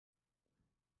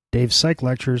Dave's Psych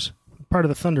Lectures, part of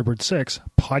the Thunderbird 6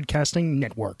 podcasting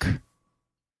network. Don't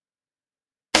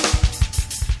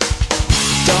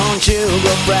you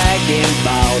go bragging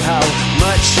about how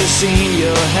much you've seen,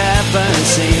 you haven't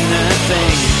seen a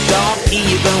thing. Don't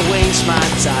even waste my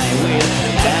time with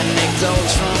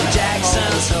anecdotes from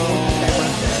Jackson's home.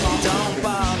 Don't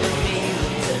bother me.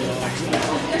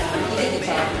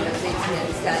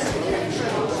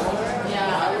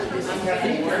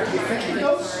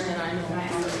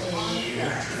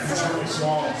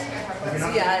 Small.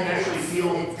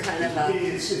 It's kind of a...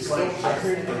 It's like... I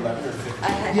heard the letter.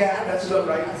 Yeah, that's about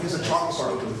right. There's a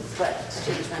chocolate bar. But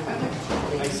change my mind.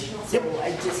 So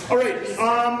I just... All right.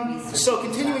 So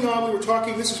continuing on, we were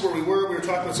talking... This is where we were. We were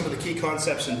talking about some of the key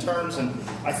concepts and terms. And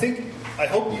I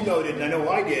hope you noted, and I know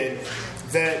I did,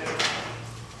 that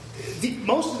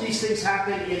most of these things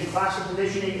happen in classical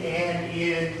conditioning and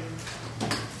in...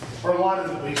 Or a lot of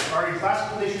them, at least, are in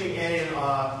classical conditioning and in...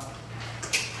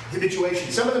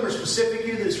 habituation. Some of them are specific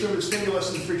here. The discriminative stimulus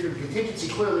and the free-trigger contingency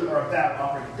clearly are about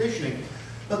operating conditioning.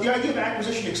 But the idea of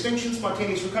acquisition, extinction,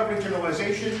 spontaneous recovery,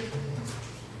 generalization,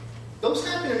 those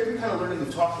happen in every kind of learning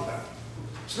we've talked about.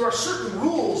 So there are certain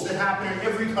rules that happen in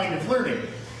every kind of learning.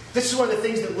 This is one of the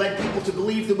things that led people to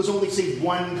believe there was only, say,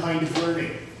 one kind of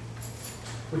learning,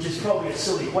 which is probably a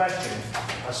silly question,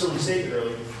 a silly statement,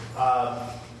 really.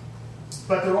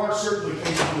 But there are certainly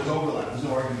cases where there's overlap. There's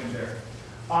no argument there.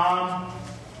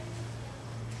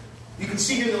 You can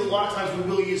see here that a lot of times we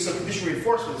will use some condition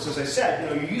reinforcements. As I said,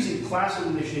 you're using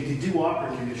classical conditioning to do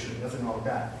operative conditioning. Nothing wrong with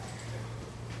that.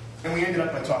 And we ended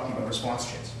up by talking about response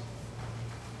chains.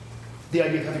 The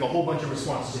idea of having a whole bunch of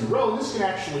responses in a row, this can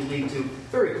actually lead to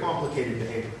very complicated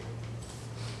behavior.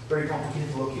 Very complicated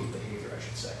to locate behavior, I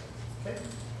should say. Okay?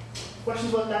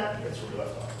 Questions about that? That's what we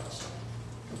left off last time.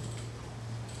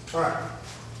 All right.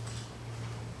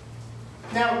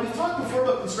 Now, we've talked before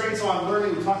about constraints on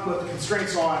learning. We talked about the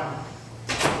constraints on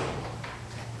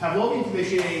Pavlovian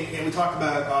conditioning, and we talked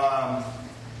about,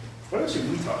 what else did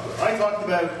we talk about? I talked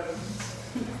about,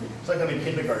 it's like I'm in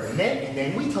kindergarten. And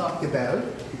then we talked about,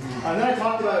 and then I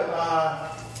talked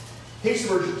about case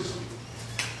aversions,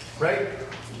 right?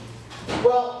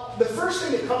 Well, the first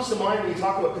thing that comes to mind when you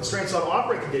talk about constraints on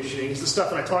operating conditioning is the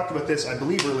stuff, and I talked about this, I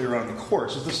believe, earlier on in the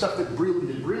course, is the stuff that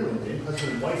Breland did,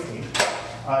 husband and wife team.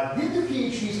 Did their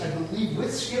PhDs, I believe,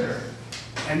 with Skinner,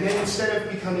 and then instead of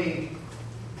becoming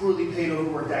poorly paid,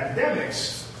 overworked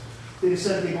academics, they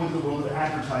decided to go into the world of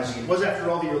advertising. It was, after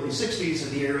all, the early 60s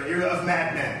and the era of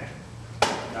Mad Men.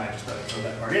 I just thought I'd throw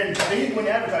that part in. They didn't go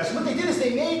into advertising. What they did is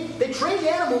they trained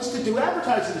animals to do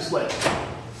advertising displays.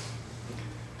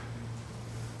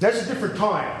 That's a different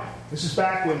time. This is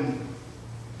back when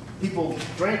people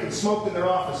drank and smoked in their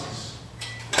offices.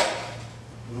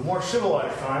 It was a more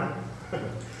civilized time.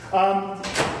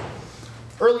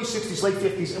 Early 60s, late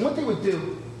 50s, and what they would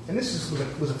do, and this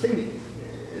was a thing that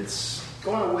it's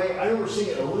gone away. I remember seeing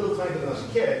it a little time when I was a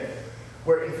kid,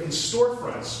 where in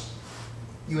storefronts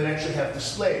you would actually have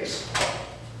displays,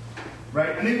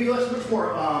 right? And maybe less, much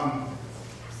more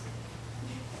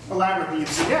elaborate than you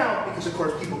see now, because of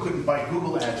course people couldn't buy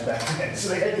Google ads back then, so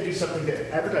they had to do something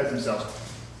to advertise themselves.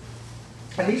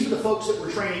 And these were the folks that were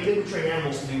training. They would train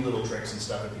animals to do little tricks and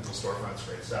stuff at people's storefronts,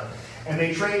 great stuff. And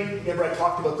they trained, remember I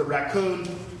talked about the raccoon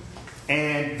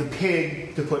and the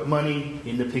pig to put money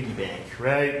in the piggy bank,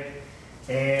 right?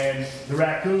 And the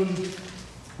raccoon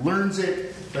learns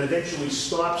it, but eventually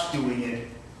stops doing it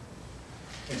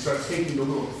and starts taking the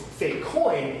little fake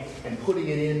coin and putting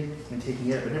it in and taking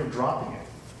it, but never dropping it.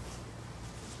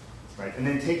 Right? And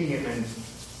then taking it and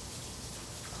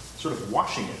sort of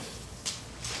washing it.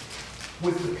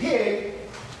 With the pig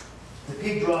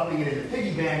dropping it in the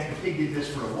piggy bank, the pig did this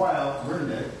for a while,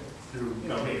 learned it through,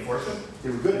 reinforcement.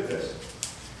 They were good at this.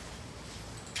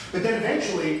 But then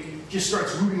eventually just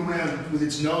starts rooting around with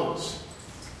its nose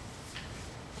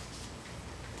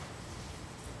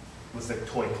with the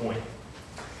toy coin.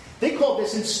 They call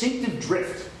this instinctive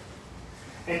drift.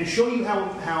 And to show you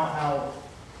how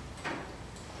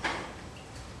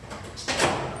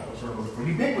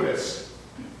ubiquitous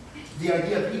the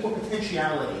idea of equal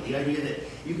potentiality, the idea that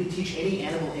you can teach any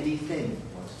animal anything.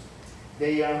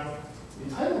 They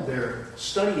entitled their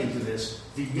study into this,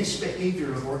 The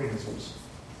Misbehavior of Organisms.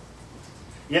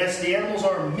 Yes, the animals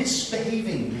are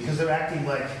misbehaving because they're acting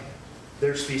like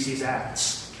their species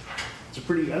acts. I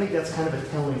think that's kind of a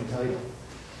telling title.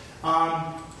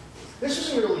 This was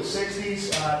in the early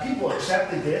 60s. People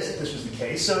accepted this, if this was the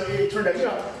case. So it turned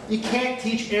out, you can't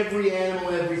teach every animal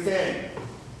everything.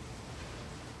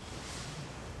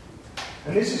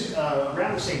 And this is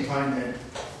around the same time that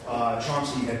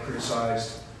Chomsky had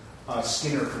criticized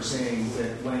Skinner for saying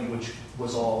that language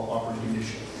was all operative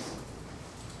conditioning.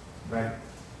 Right?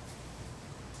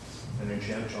 And then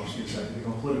Chomsky decided to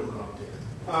become a political commentator.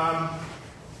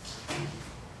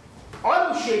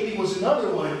 Auto-shaping was another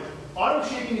one.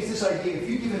 Auto-shaping is this idea, if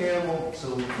you give an animal,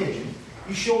 so a pigeon,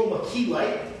 you show them a key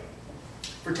light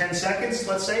for 10 seconds,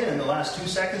 let's say, and in the last 2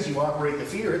 seconds you operate the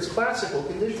feeder, it's classical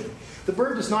conditioning. The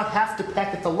bird does not have to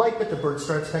peck at the light, but the bird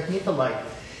starts pecking at the light.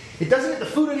 It doesn't get the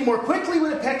food any more quickly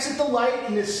when it pecks at the light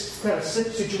in this kind of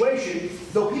situation,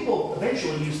 though people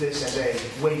eventually use this as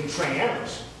a way to train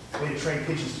animals, a way to train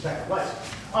pigeons to peck at lights.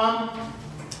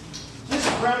 This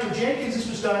is Brown and Jenkins. This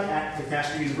was done at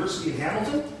McMaster University in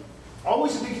Hamilton.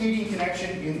 Always a big Canadian connection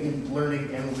in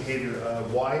learning animal behavior.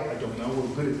 Why? I don't know.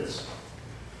 We're good at this.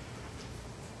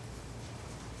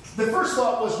 The first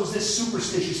thought was this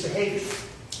superstitious behavior.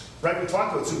 Right? We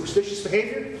talked about superstitious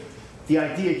behavior. The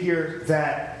idea here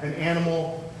that an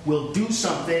animal will do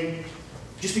something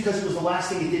just because it was the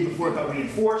last thing it did before it got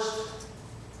reinforced.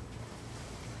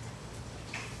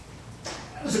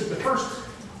 That was the first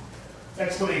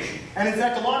explanation. And in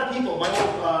fact, a lot of people, my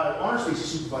old honors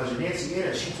thesis supervisor, Nancy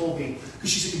Innes, she told me, because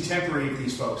she's a contemporary of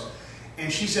these folks,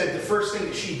 and she said the first thing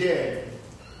that she did,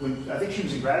 when I think she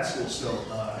was in grad school still,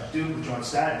 at Duke with John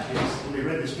Staden, is when they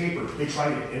read this paper, they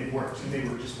tried it and it worked, and they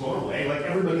were just blown away, like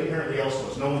everybody apparently else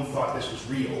was. No one thought this was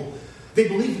real. They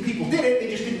believed the people did it, they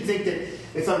just didn't think that,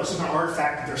 they thought it was some kind of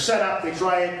artifact that they're set up, they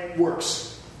try it,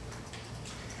 works.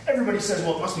 Everybody says,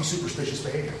 well, it must be superstitious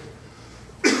behavior.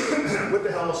 What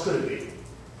the hell else could it be?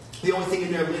 The only thing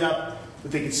in there lit up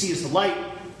that they can see is the light.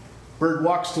 Bird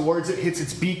walks towards it, hits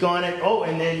its beak on it. Oh,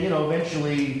 and then,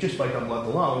 eventually, just by dumb luck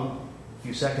alone, a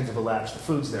few seconds have elapsed, the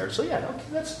food's there. So yeah,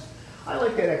 okay, I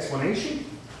like that explanation.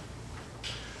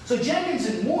 So Jenkins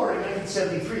and Moore in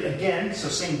 1973, again, so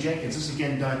same Jenkins, this is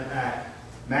again done at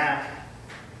Mac.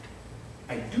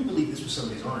 I do believe this was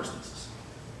somebody's honors thesis.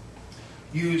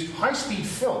 Used high-speed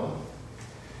film.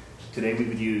 Today we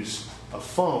would use a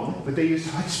phone, but they used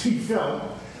high-speed film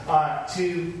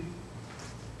to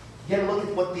get a look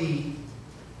at what the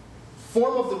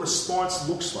form of the response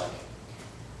looks like.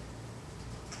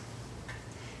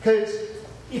 Because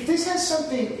if this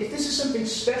is something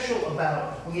special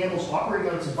about when the animal's operating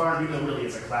on its environment, even though really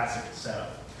it's a classic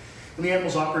setup, when the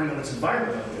animal's operating on its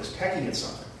environment, like it's pecking at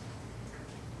something,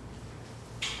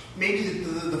 maybe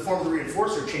the form of the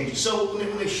reinforcer changes. So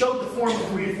when they showed the form of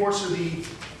the reinforcer,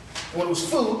 when it was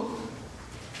food,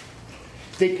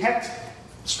 they pecked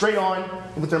straight on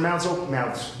with their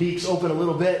beaks open a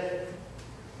little bit.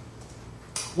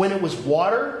 When it was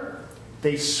water,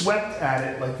 they swept at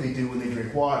it like they do when they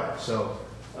drink water. So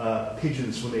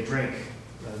pigeons, when they drink,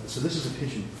 so this is a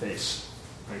pigeon face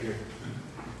right here.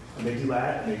 And they do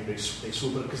that, and they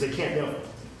swoop it because they can't know.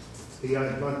 They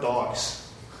are not dogs,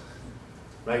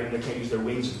 right? And they can't use their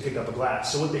wings to pick up a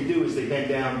glass. So what they do is they bend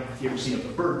down. If you ever seen a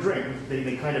bird drink, they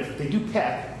do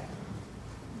peck,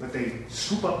 but they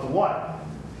scoop up the water.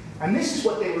 And this is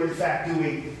what they were in fact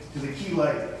doing to the key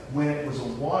light when it was a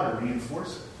water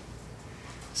reinforcer.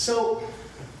 So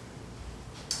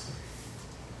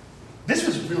this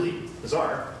was really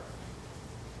bizarre,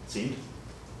 it seemed.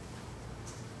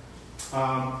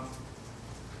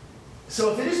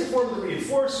 So if it is the form of the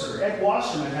reinforcer, Ed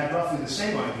Wasserman had roughly the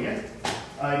same idea in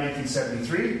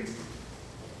 1973.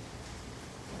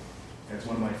 That's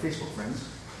one of my Facebook friends.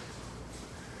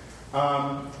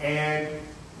 And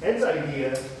Ed's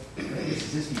idea, I think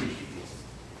this is his PhD,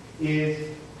 is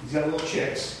he's got little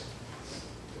chicks,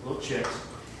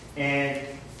 and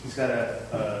he's got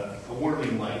a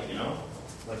working light,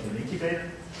 like an incubator.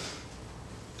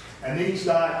 And then he's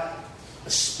got a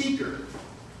speaker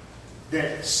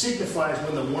that signifies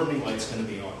when the warming light's going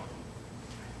to be on.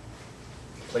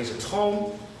 Plays a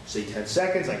tone, say 10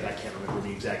 seconds, I can't remember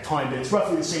the exact time, but it's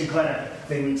roughly the same kind of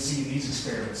thing we'd see in these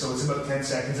experiments. So it's about 10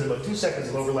 seconds, and about 2 seconds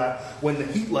of overlap when the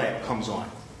heat lamp comes on.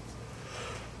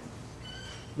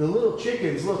 The little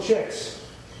chicks,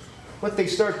 what they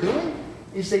start doing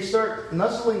is they start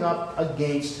nuzzling up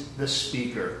against the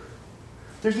speaker.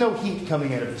 There's no heat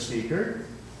coming out of the speaker,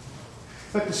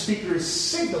 but the speaker is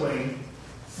signaling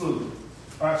food.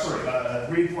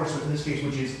 Reinforcement in this case,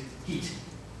 which is heat.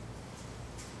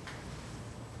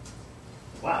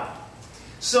 Wow.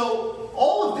 So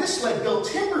all of this led Bill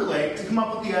Timberlake to come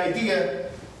up with the idea.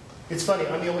 It's funny,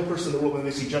 I'm the only person in the world when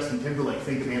they see Justin Timberlake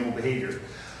think of animal behavior.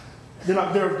 I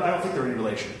don't think they're in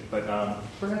relation, but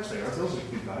perhaps they are. Bill's a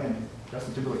good guy, and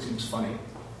Justin Timberlake seems funny.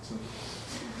 So.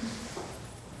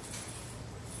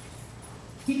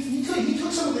 He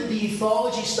took some of the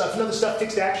ethology stuff, the stuff,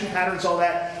 fixed action patterns, all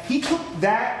that. He took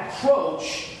that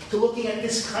approach to looking at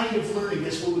this kind of learning,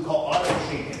 this what we call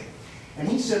auto-shaping. And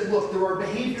he said, look, there are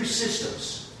behavior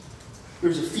systems.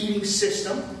 There's a feeding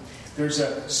system. There's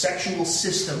a sexual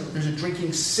system. There's a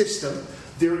drinking system.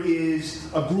 There is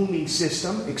a grooming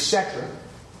system, etc.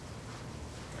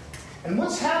 And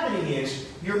what's happening is,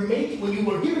 when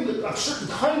you are given a certain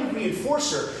kind of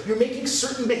reinforcer, you're making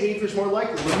certain behaviors more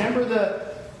likely. Remember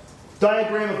the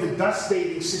diagram of the dust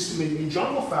bathing system in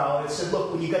jungle fowl? It said,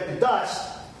 look, when you get the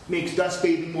dust, makes dust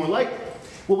bathing more likely.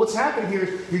 Well, what's happening here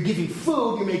is you're giving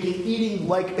food, you're making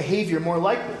eating-like behavior more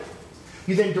likely.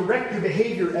 You then direct your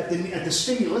behavior at the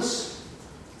stimulus.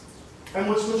 And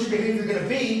what's your behavior going to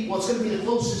be? Well, it's going to be the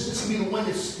closest, it's going to be the one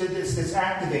that's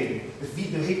activated, the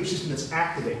behavior system that's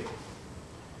activated.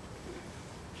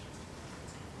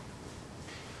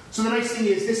 So the nice thing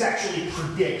is, this actually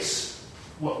predicts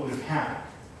what would have happened.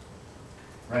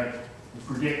 Right? It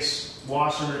predicts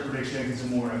Wasserman, it predicts Jenkins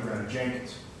and Moore, and I've got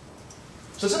Jenkins.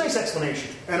 So it's a nice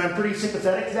explanation, and I'm pretty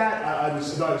sympathetic to that. I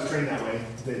was trained that way.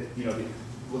 That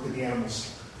look at the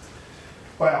animal's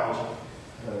biology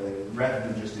rather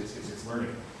than just its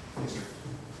learning history.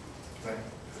 Right?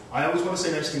 I always want to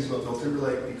say nice things about Bill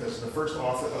Timberlake because the first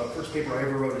paper I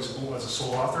ever wrote as a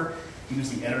sole author, he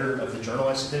was the editor of the journal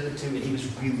I submitted to, and he was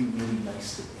really, really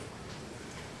nice to me.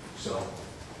 So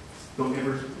don't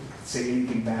ever say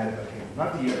anything bad about him.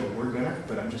 Not that you ever were gonna,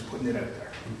 but I'm just putting it out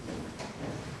there.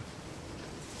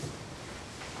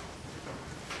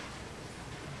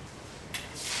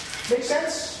 Make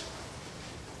sense?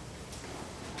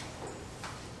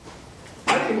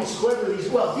 I think the most clever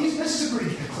of these, this is a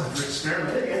pretty clever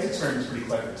experiment. I think Ed's experiment is pretty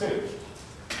clever too.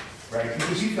 Right?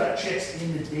 Because you've got chicks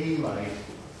in the daylight.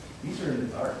 These are in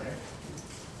the dark there.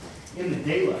 In the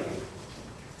daylight.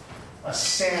 A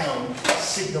sound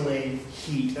signaling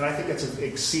heat. And I think that's an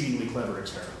exceedingly clever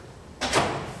experiment.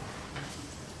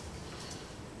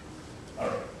 All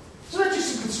right. So that's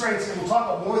just some constraints, and we'll talk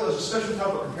about more of those, especially talk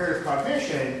about comparative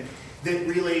cognition,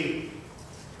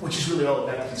 which is really all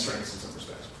about constraints in some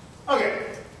respects.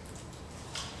 Okay.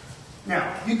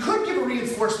 Now, you could give a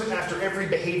reinforcement after every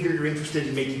behavior you're interested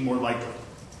in making more likely.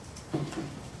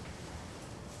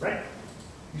 Right?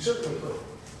 You certainly could.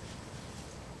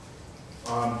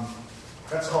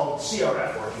 That's called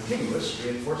CRF, or continuous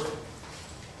reinforcement.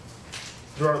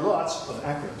 There are lots of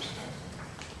acronyms.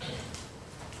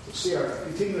 So CRF,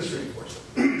 continuous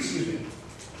reinforcement. Excuse me.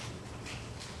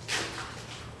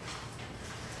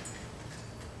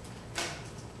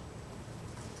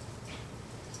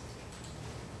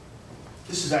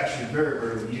 This is actually very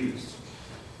rarely used.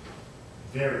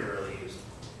 Very rarely used.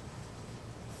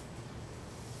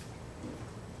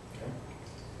 Okay.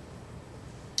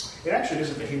 It actually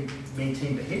doesn't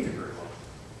maintain behavior very well.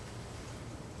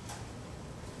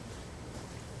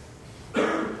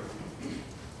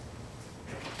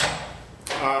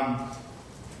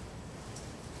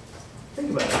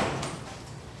 Think about it.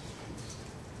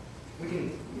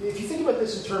 If you think about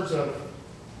this in terms of,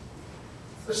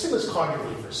 let's think of this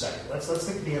cognitively for a second. Let's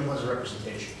think of the animal as a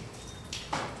representation.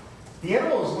 The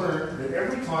animal has learned that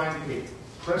every time it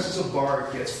presses a bar,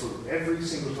 it gets food. Every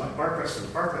single time. Bar, press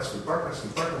food, bar, press food, bar, press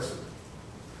food, bar, press food.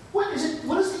 What is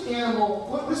the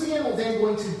animal then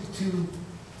going to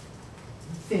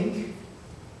think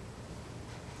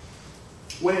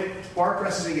when it bar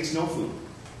presses and gets no food?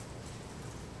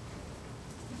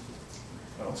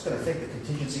 Well, it's going to think the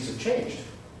contingencies have changed.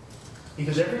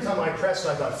 Because every time I press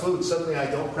and I got food, suddenly I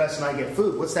don't press and I get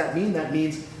food. What's that mean? That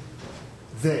means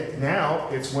that now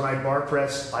it's when I bar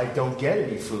press, I don't get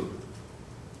any food.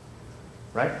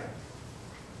 Right?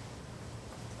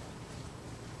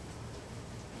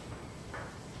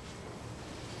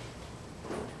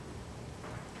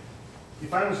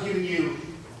 If I was giving you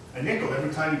a nickel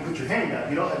every time you put your hand up,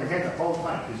 you don't have your hand up all the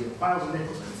time because you have piles of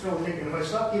nickels and you throw a nickel. And if I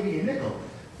stop giving you a nickel,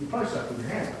 you probably stop putting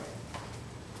your hand up.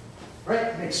 Right?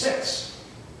 It makes sense.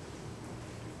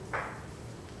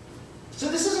 So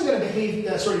this isn't going to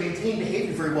maintain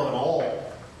behavior very well at all.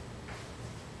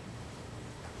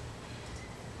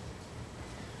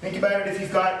 Think about it if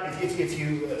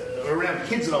you are around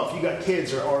kids at all, if you've got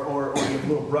kids or you have a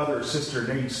little brother or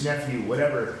sister, niece, nephew,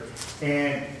 whatever,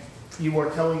 and you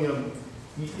are telling them,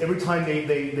 every time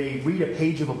they read a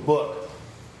page of a book,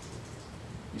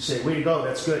 you say, way to go,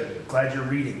 that's good, glad you're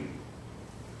reading.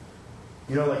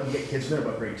 You know, like you get kids, they're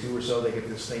about grade 2 or so, they get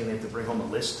this thing, they have to bring home a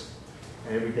list.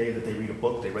 And every day that they read a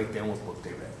book, they write down what book they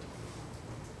read.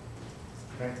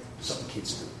 Okay? Something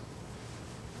kids do.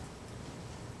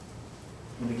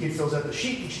 When the kid fills out the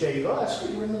sheet each day, you go, oh, that's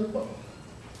good, you read another book.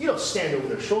 You don't stand over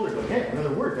their shoulder and go, yeah,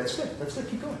 another word, that's good,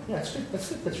 keep going. Yeah, that's good,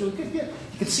 that's really good, yeah.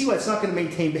 You can see why it's not going to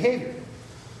maintain behavior.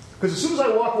 Because as soon as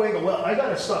I walk away and go, well, I got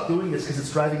to stop doing this because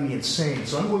it's driving me insane,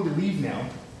 so I'm going to leave now.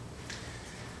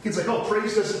 Kid's like, oh,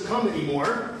 praise doesn't come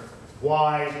anymore.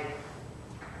 Why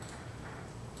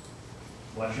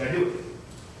should I do it?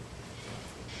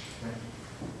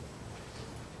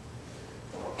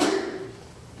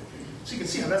 So you can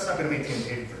see how that's not going to maintain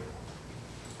behavior.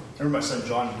 I remember my son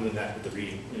John doing that with the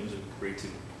reading. He was in grade 2.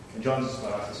 And John's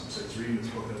about autism, so he's reading this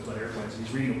book about airplanes.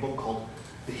 He's reading a book called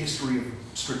The History of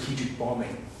Strategic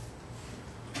Bombing.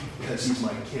 Because he's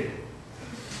my kid.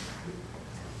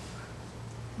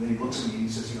 And then he looks at me and he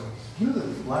says, you know the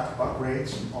Black Buck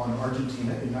raids on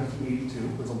Argentina in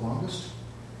 1982 were the longest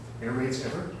air raids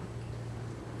ever?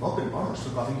 Vulcan bombers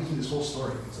took off. He gives me this whole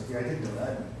story. It's like, yeah, I didn't know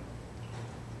that.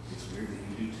 It's weird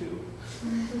that you do too.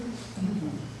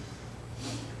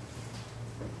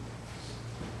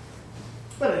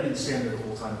 But I didn't stand there the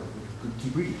whole time.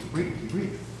 Keep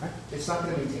reading. Right? It's not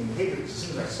going to maintain behavior as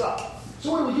soon as I stop.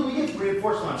 So what do? We give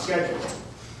reinforcement on schedule.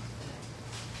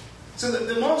 So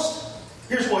the most,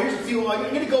 here's a few. I'm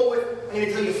going to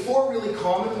tell you 4 really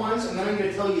common ones, and then I'm going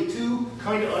to tell you 2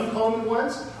 kind of uncommon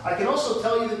ones. I can also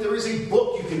tell you that there is a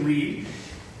book you can read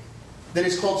that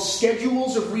is called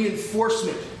Schedules of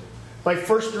Reinforcement by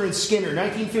Forster and Skinner,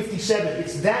 1957.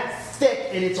 It's that thick,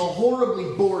 and it's a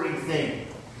horribly boring thing.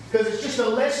 Because it's just a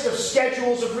list of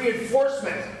schedules of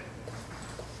reinforcement.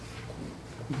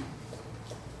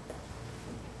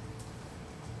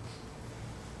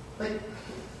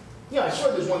 I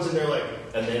swear there's ones in there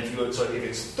and then if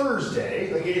it's Thursday,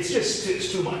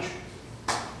 it's too much.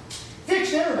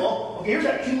 Fixed interval. Okay, here's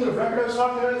that cumulative record I was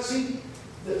talking about. See,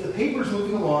 the paper's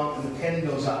moving along and the pen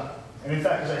goes up. And in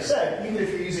fact, as I said, even if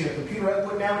you're using a computer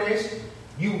output nowadays,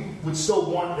 you would still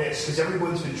want this, because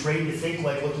everyone's been trained to think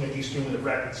like looking at these cumulative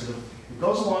records. So it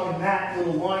goes along, and that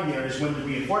little line there is when the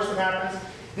reinforcement happens.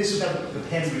 This is how the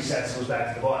pen resets, goes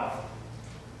back to the bottom.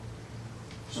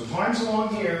 So times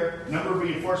along here, number of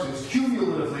reinforcements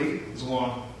cumulatively is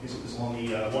along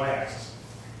the y-axis.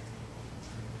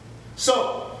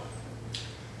 So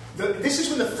this is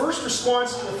when the first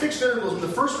response, the fixed interval is when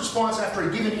the first response after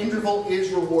a given interval is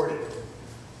rewarded.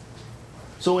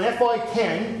 So an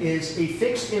FI10 is a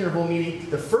fixed interval, meaning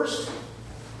the first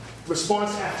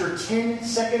response after 10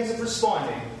 seconds of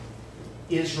responding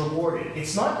is rewarded.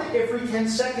 It's not that every 10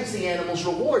 seconds the animal's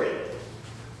rewarded.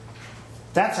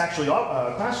 That's actually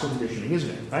classical conditioning, isn't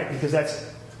it? Right? Because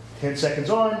that's 10 seconds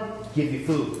on, give you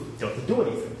food. You don't have to do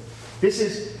anything. This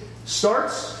is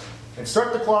starts and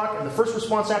start the clock, and the first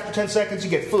response after 10 seconds, you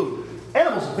get food.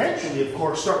 Animals eventually, of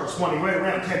course, start responding right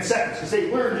around 10 seconds because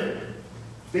they learned it.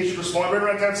 They should respond right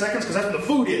around 10 seconds because that's when the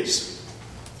food is.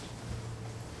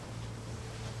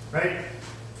 Right?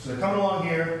 So they're coming along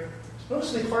here.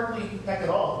 Notice they hardly peck at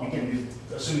all. Again,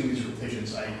 assuming these are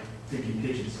pigeons. I think in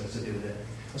pigeons, that's the other day.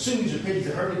 Assuming these are pigeons,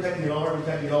 they're hardly pecking at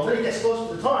all. Then it gets close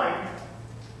to the time,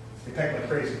 they peck like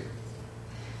crazy.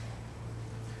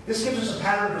 This gives us a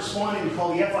pattern of responding we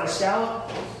call the FI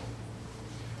scallop.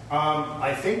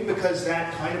 I think because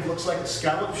that kind of looks like a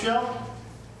scallop shell.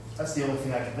 That's the only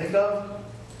thing I can think of.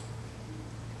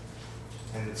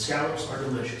 And that scallops are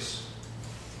delicious.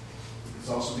 It's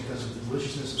also because of the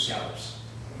deliciousness of scallops.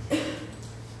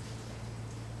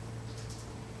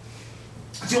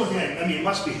 That's the only thing, it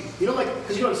must be. Because you know what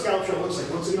a scallop shell looks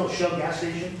like? Shell gas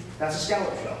station? That's a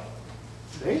scallop shell.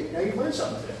 Hey, now you've learned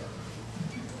something today.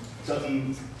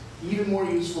 Something even more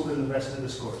useful than the rest of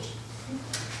this course.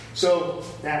 So,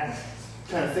 that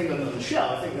kind of thing on the shell,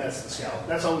 I think that's the scallop.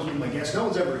 That's always been my guess. No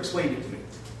one's ever explained it to me.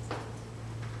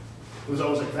 It was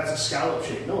always like, that's a scallop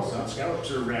shape. No, it's not.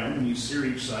 Scallops are round, and you sear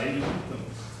each side and you eat them.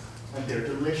 And they're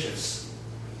delicious.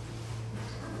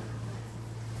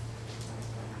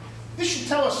 This should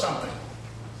tell us something.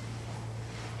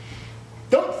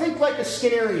 Don't think like a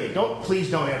Skinnerian. Please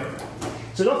don't ever.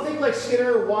 So don't think like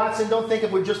Skinner or Watson. Don't think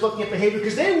if we're just looking at behavior,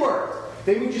 because they were.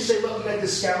 They would just say, look, we got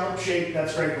this scallop shape.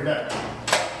 That's great, we're done.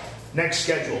 Next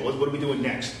schedule. What are we doing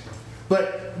next?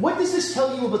 But what does this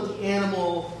tell you about the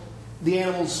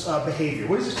animal's behavior?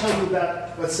 What does this tell you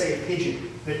about, let's say, a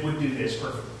pigeon that would do this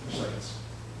perfectly for seconds?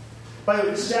 By the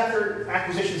way, this is after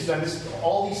acquisition's done.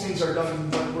 All these things are done.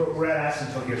 We're at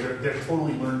asymptote here. They've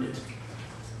totally learned it.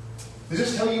 Does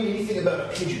this tell you anything about a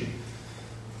pigeon?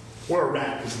 Or a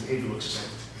rat, because the behavior looks the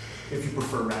same, if you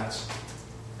prefer rats.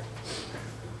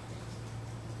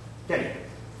 Okay.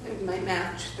 It might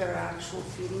match their actual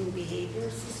feeding behavior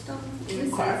system in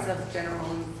the sense of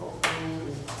general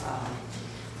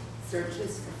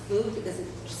searches for food, because it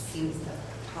just seems to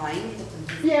time.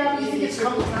 Yeah, you think it's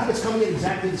coming at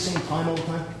exactly the same time all the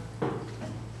time?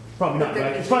 Probably not,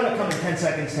 right? It's probably not coming 10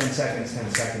 seconds, 10 seconds,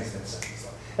 10 seconds, 10 seconds.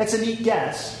 That's a neat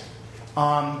guess.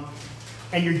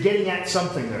 And you're getting at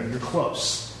something there. You're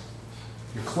close.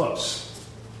 You're close.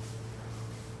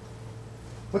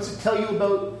 What's it tell you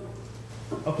about?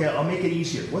 Okay, I'll make it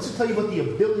easier. What's it tell you about the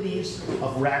abilities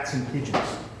of rats and pigeons?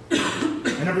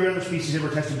 And every other species ever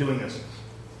tested doing this.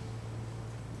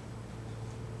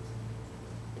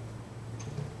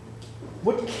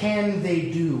 What can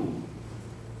they do?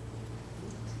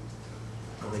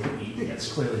 Well, they can eat.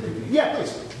 Yes, clearly they can eat. Yeah,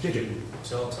 please. Digit.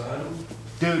 Tell time.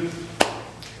 Dude,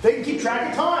 they can keep track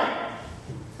of time.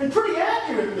 And pretty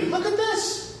accurately. Look at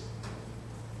this.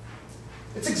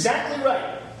 It's exactly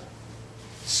right.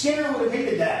 Skinner would have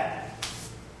hated that.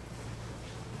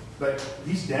 But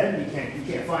he's dead and you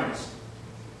can't find us.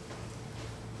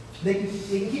 They can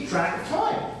keep track of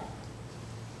time.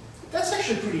 That's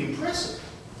actually pretty impressive.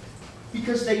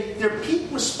 Because their peak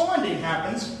responding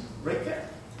happens right there.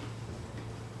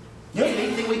 You know the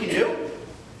main thing we can do?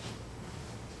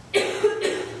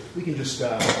 We can just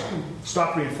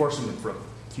stop reinforcing them for a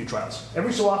few trials.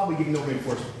 Every so often we give no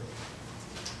reinforcement.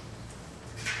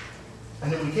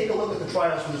 And then we take a look at the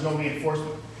trials where there's no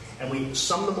reinforcement, and we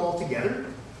sum them all together,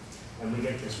 and we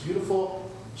get this beautiful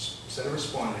set of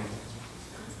responding.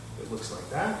 It looks like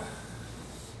that,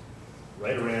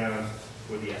 right around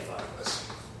where the F5 was.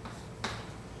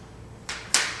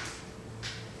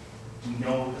 We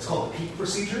know it's called the peak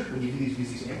procedure when you do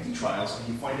these empty trials, and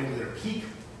you find out what their peak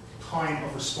time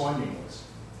of responding was.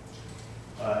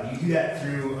 You do that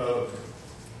through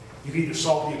you can either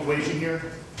solve the equation here.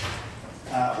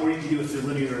 Or you can do it through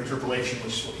linear interpolation,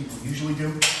 which is what people usually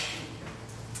do.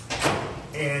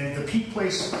 And the peak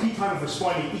time of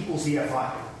responding equals the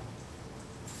Fi.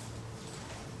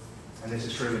 And this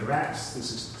is true in rats.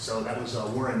 So that was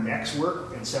Warren Meck's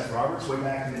work and Seth Roberts way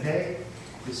back in the day.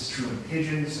 This is true in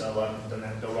pigeons. A lot of people have done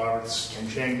that. Bill Roberts, Ken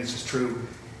Chang. This is true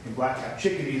in black-capped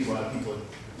chickadees. A lot of people,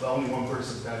 well, only one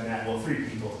person's done that. Well, 3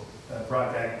 people.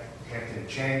 Broadback, Hampton, and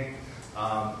Chang.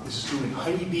 This is true in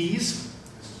honeybees.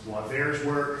 Boisvert's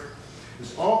work.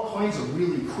 There's all kinds of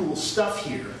really cool stuff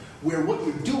here where what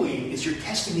you're doing is you're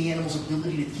testing the animal's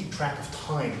ability to keep track of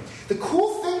time. The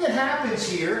cool thing that happens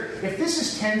here, if this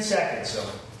is 10 seconds,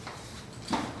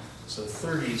 so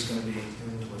 30 is going to be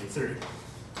 30.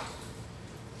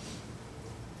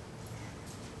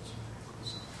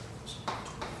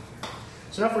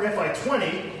 So now for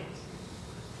FI20,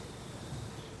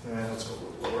 let's go a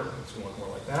little lower. It's going to look more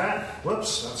like that.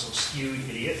 Whoops, not so skewed,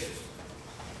 idiot.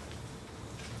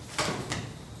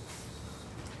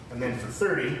 And then for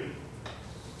 30,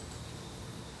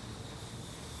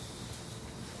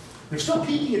 they're still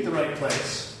peaking at the right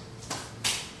place,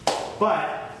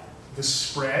 but the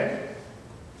spread,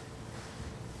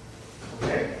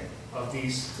 of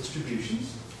these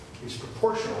distributions is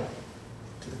proportional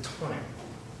to the time.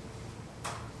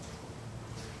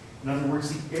 In other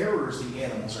words, the errors the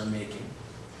animals are making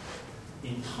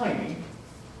in timing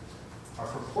are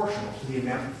proportional to the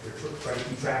amount they're trying to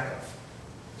keep track of.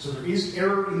 So there is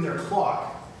error in their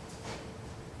clock,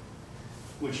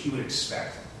 which you would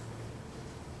expect.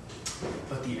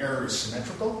 But the error is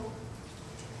symmetrical,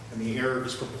 and the error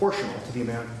is proportional to the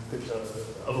amount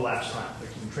of elapsed time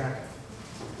they're keeping track of.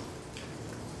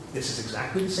 This is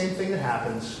exactly the same thing that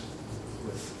happens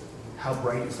with how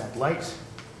bright is that light,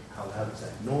 how loud is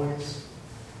that noise,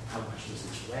 how much does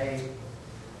this weigh.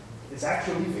 It's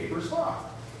actually Weber's law,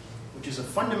 which is a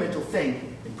fundamental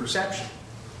thing in perception.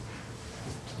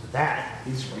 That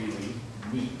is really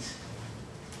neat.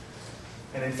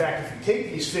 And in fact, if you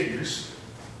take these figures,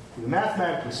 the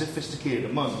mathematically sophisticated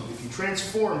among them, if you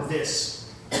transform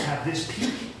this and have this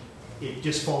peak, it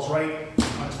just falls right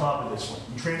on top of this one.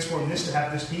 You transform this to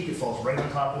have this peak, it falls right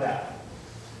on top of that.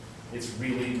 It's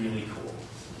really, really cool.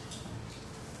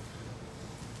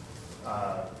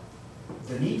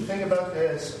 The neat thing about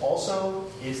this also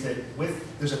is that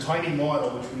there's a timing model,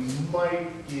 which we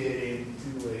might get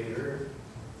into later.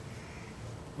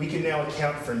 We can now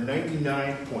account for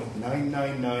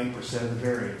 99.999% of the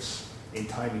variance in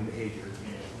timing behavior in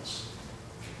animals.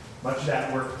 Much of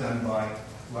that work done by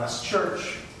Les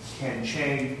Church, Ken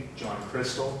Chang, John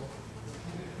Crystal.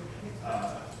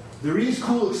 There is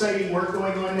cool, exciting work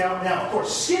going on now. Now, of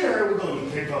course, Skinner, we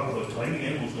can't talk about timing.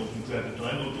 Animals don't keep track of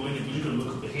time. We're going to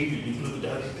look at behavior. You can look at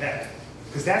how they pack.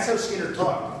 Because that's how Skinner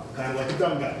talked, kind of like a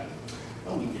dumb guy.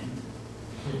 No, we didn't.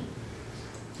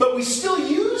 But we still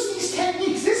use these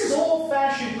techniques. This is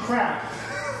old-fashioned crap.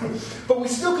 But we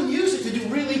still can use it to do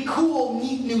really cool,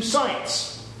 neat new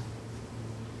science.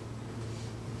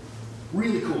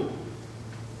 Really cool.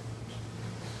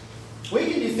 We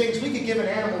can do things, we could give an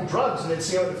animal drugs and then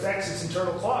see how it affects its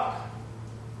internal clock.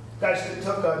 Guys that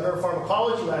took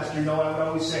neuropharmacology last year know I would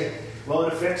always say, well,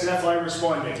 it affects Fi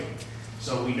responding.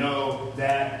 So we know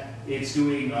that it's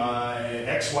doing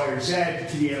X, Y, or Z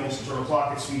to the animal's internal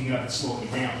clock. It's speeding up and slowing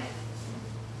it down.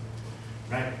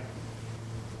 right?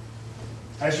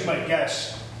 As you might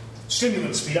guess,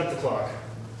 stimulants speed up the clock.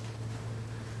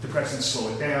 Depressants slow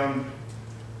it down.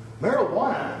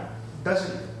 Marijuana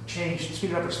doesn't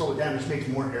speed it up or slow it down, it just makes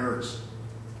more errors.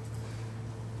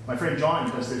 My friend John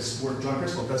does this work, John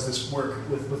Crystal does this work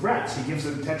with rats. He gives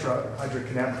them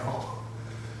tetrahydrocannabinol.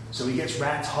 So he gets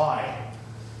rats high.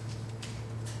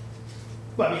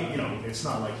 Well, I mean, it's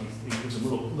not like he gives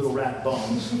them little rat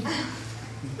bones.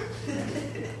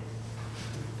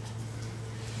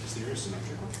 Is the error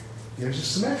symmetrical? Theirs is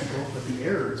symmetrical, but the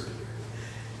error is bigger.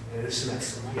 It is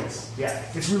symmetrical. Yes. Yeah.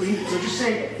 It's really neat. So just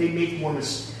saying they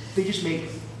they just make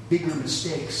bigger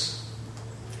mistakes.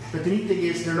 But the neat thing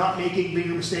is they're not making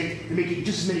bigger mistakes, they're making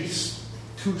just as many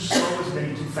too slow as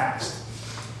many too fast.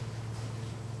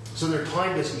 So their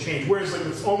time doesn't change. Whereas like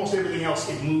with almost everything else,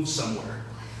 it moves somewhere.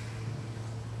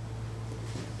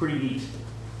 Pretty neat.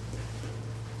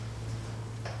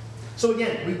 So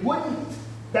again, we wouldn't,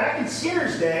 back in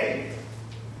Skinner's day,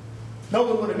 no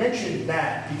one would have mentioned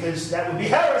that because that would be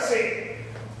heresy.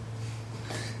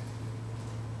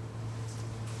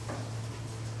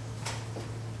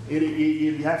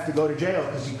 You'd have to go to jail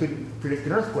because you couldn't predict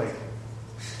an earthquake.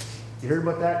 You heard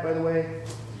about that, by the way?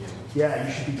 Yeah,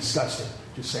 you should be disgusted.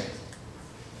 Just saying.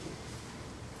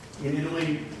 In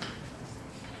Italy,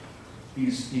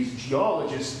 these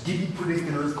geologists didn't predict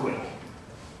an earthquake,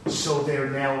 so they're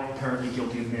now apparently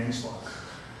guilty of manslaughter.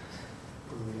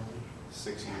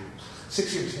 6 years.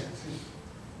 6 years, yeah.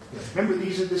 Remember,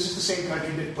 this is the same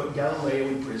country that put Galileo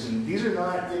in prison. These are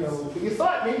not, you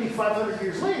thought maybe 500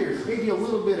 years later, maybe a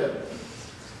little bit of...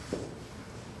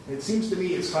 It seems to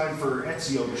me it's time for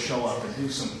Ezio to show up and do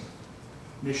some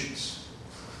missions.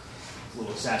 A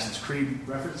little Assassin's Creed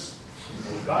reference.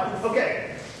 Got it?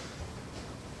 Okay.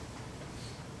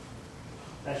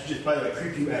 That should just, by the way,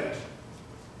 creep you out.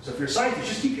 So if you're a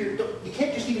scientist, you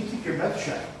can't just even keep your mouth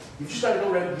shut. You've just got to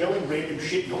go around yelling random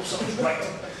shit and hope something's right.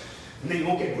 And then you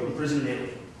won't get put in prison in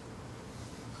Italy.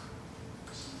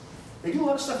 They do a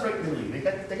lot of stuff right in Italy.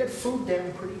 They got food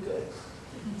down pretty good.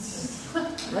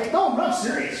 Right? No, I'm not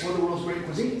serious. One of the world's great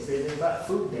cuisines. They've got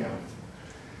food down.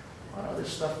 A lot of other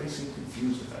stuff they seem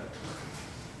confused about. A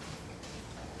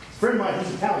friend of mine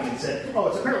who's Italian said,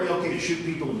 it's apparently okay to shoot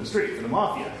people in the street for the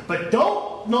mafia. But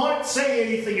don't not say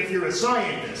anything if you're a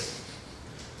scientist.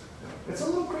 It's a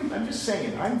little creepy. I'm just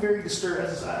saying. I'm very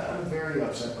disturbed. I'm very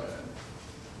upset by that.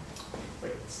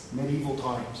 Like medieval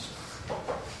times.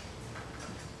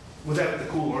 Without the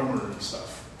cool armor and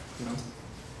stuff,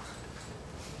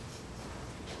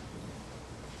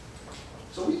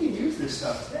 So we can use this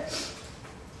stuff today.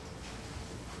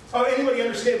 Oh, anybody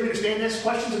understand this?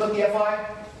 Questions about the FI?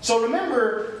 So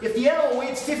remember, if the animal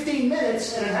waits 15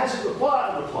 minutes and it hasn't it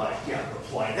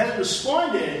hasn't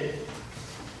responded,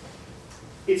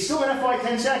 it's still an FI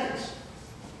 10 seconds.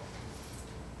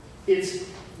 It's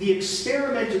the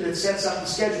experimenter that sets up the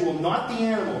schedule, not the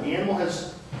animal. The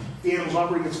animal's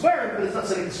operating its environment, but it's not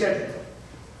setting the schedule.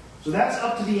 So that's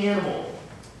up to the animal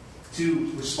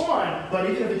to respond, but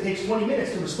even if it takes 20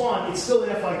 minutes to respond, it's still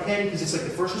an FI 10 because it's like the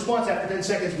first response after 10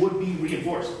 seconds would be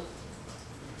reinforced.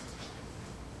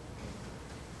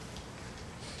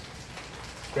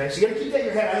 Okay, so you got to keep that in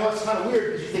your head. I know it's kind of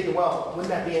weird because you're thinking, well, wouldn't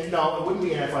that be no, it wouldn't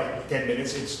be an FI 10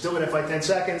 minutes. It's still an FI 10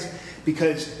 seconds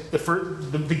because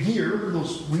the gear,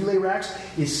 those relay racks,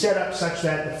 is set up such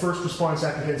that the first response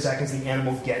after 10 seconds, the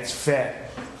animal gets fed.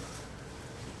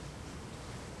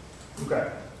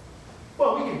 Okay.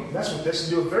 Well, we can mess with this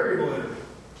and do a variable interval.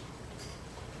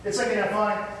 It's like an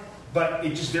FI, but it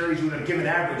just varies with a given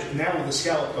average, and now with the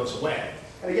scale it goes away.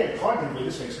 And again, cognitively,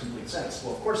 this makes complete sense.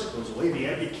 Well, of course it goes away.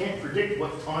 It can't predict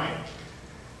what time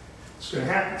it's going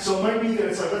to happen. So it might be that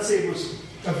it's like, let's say it was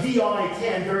a VI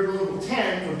 10, variable interval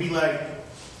 10 would be like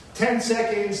 10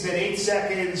 seconds, then 8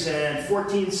 seconds, and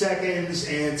 14 seconds,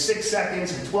 and 6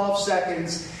 seconds, and 12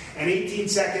 seconds, and 18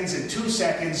 seconds, and 2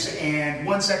 seconds, and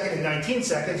 1 second, and 19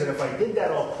 seconds. And if I did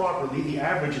that all properly, the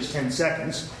average is 10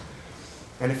 seconds.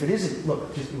 And if it isn't,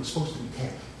 look, it was supposed to be 10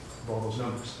 of all those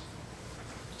numbers.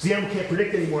 So the animal can't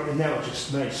predict anymore, and now it's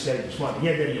just nice, steady responding.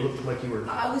 Yeah, then you looked like you were...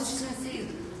 I was just going to say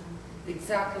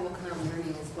exactly what kind of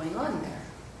learning is going on there.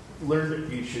 Learn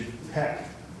it, you should, heck.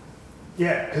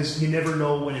 Yeah, because you never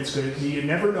know when it's going to... You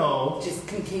never know. Just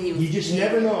continue. You just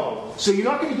never know. So you're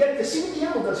not going to get it. See what the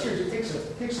animal does here is it takes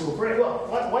a little break. Well,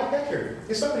 why that here?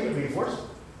 It's not going to get reinforced.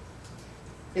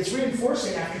 It's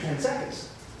reinforcing after 10 seconds.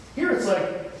 Here it's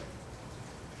like...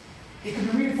 It can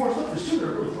be reinforced. Look, there's two that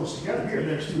are really close together here, and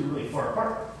there's two that are really far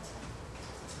apart.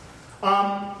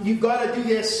 You've got to do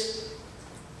this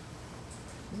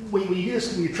when you do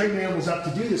this. When you train the animals up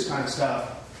to do this kind of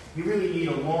stuff, you really need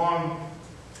a long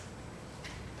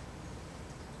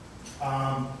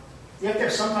You have to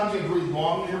have, sometimes you have really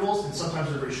long intervals and sometimes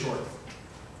they're very short.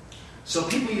 So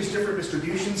people use different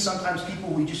distributions. Sometimes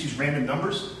we just use random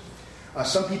numbers.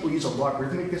 Some people use a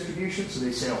logarithmic distribution, so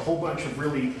they say a whole bunch of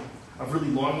really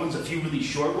long ones, a few really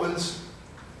short ones.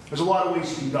 There's a lot of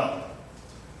ways you can go.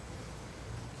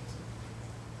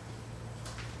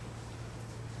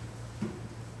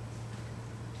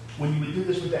 When you would do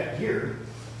this with that gear,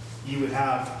 you would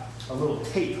have a little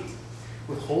tape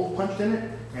with hole punched in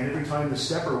it, and every time the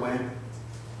stepper went,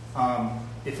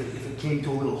 if it came to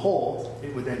a little hole,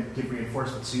 it would then give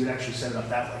reinforcement. So you'd actually set it up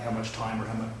that way, how much time or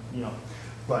how much, you know.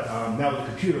 But now with the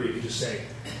computer, you can just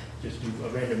do a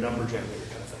random number generator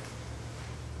kind of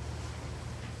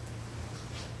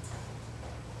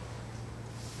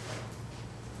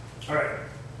thing. All right.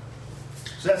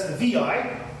 So that's the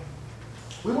VI.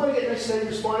 We want to get nice steady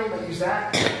responding. I use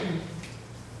that.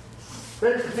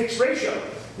 Then it's the fixed ratio.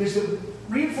 There's the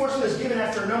reinforcement is given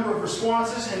after a number of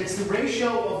responses, and it's the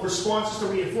ratio of responses to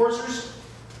reinforcers.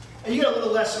 And you get a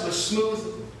little less of a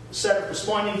smooth setup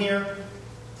responding here.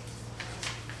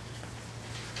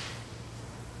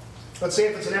 Let's say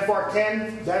if it's an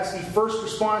FR10, that's the first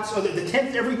response, or every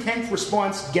 10th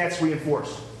response gets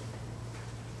reinforced.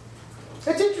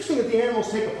 It's interesting that the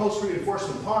animals take a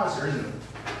post-reinforcement pause there, isn't it?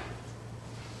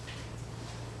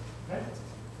 Okay.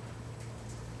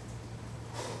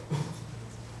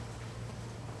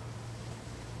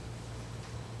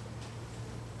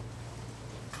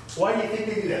 Why do you think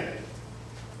they do that?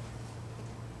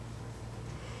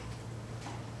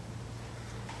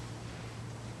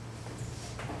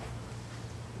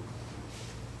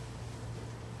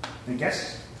 Any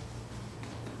guesses?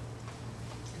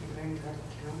 They learned how to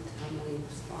count how many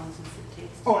responses it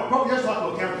takes. Oh, it probably does talk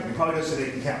about counting. It probably does say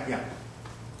they can count, yeah.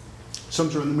 Some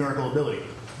sort of numerical ability.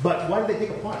 But why do they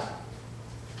take a pause?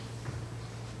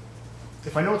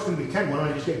 If I know it's going to be 10, why don't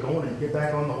I just get going and get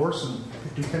back on the horse and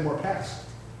do 10 more pats?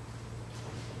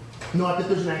 Not that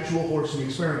there's an actual horse in the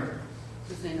experiment.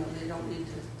 Because they know they don't need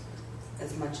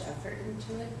as much effort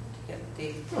into it to get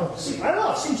the... Oh, see, I don't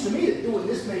know. It seems to me that doing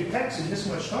this many pecks in this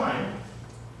much time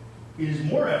is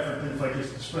more effort than if I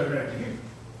just spread it out to here.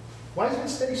 Why is it a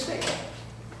steady state?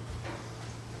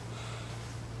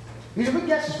 These are good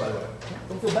guesses, by the way.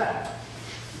 Don't feel bad.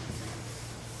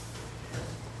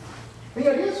 Any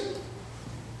ideas?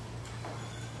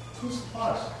 Who's the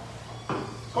pause?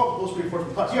 It's called the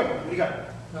post-reinforcement pause. Yeah, what do you got?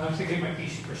 I'm thinking it might be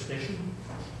superstition.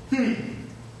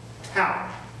 How?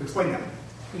 Explain that.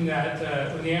 In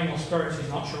that when the animal starts, he's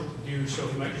not sure what to do, so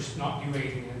he might just not do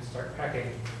anything and start pecking.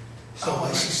 So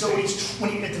I see. So it's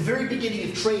at the very beginning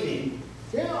of training.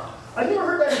 Yeah, I've never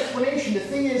heard that explanation. The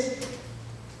thing is,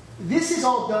 this is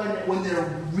all done when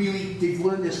they've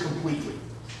learned this completely.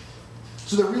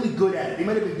 So they're really good at it. They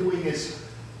might have been doing this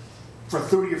for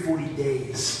 30 or 40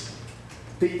 days.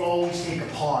 They always take a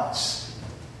pause.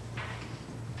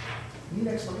 Need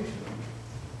an explanation.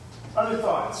 Other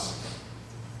thoughts?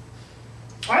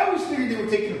 I always figured they were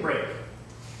taking a break.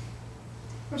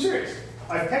 I'm serious.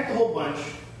 I've pecked a whole bunch.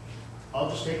 I'll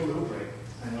just take a little break,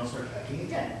 and then I'll start pecking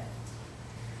again.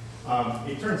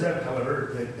 It turns out,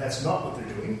 however, that that's not what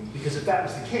they're doing, because if that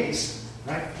was the case,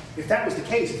 right? If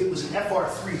it was an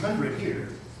FR300 here,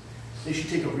 they should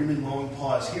take a really long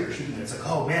pause here, shouldn't they? It's like,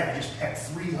 oh man, I just pecked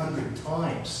 300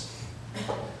 times.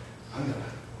 My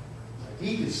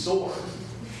beak is sore.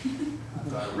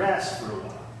 I've got to rest for a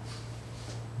while.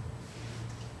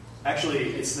 Actually,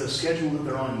 it's the schedule that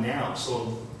they're on now.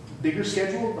 So bigger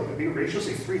schedule, like a bigger ratio,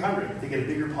 say 300, they get a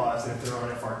bigger pause than if they're on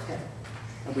FR10.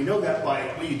 And we know that by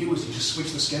what you do is you just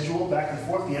switch the schedule back and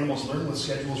forth. The animals learn what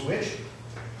schedule is which.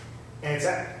 And it's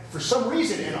that, for some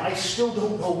reason, and I still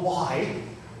don't know why,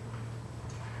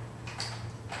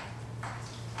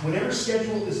 whenever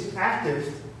schedule is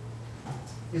active,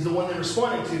 is the one they're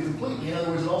responding to completely. In other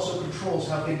words, it also controls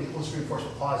how big the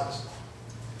post-reinforcement pause is.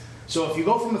 So if you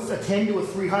go from a 10 to a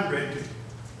 300,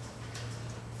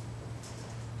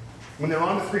 when they're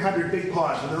on the 300 big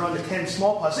pause, when they're on the 10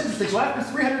 small pause, it's interesting. So after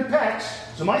 300 pecks,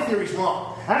 so my theory's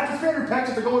wrong. After 300 pecks,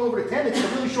 if they're going over to 10, they take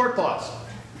a really short pause.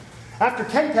 After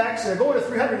 10 pecks, and they're going to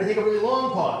 300, they take a really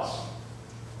long pause.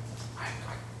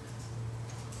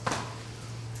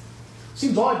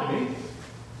 Seems odd to me.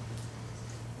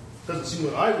 Doesn't seem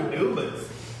what I would do, but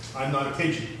I'm not a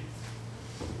pigeon.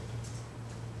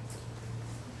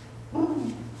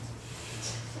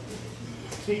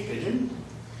 Speak pigeon.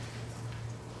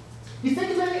 You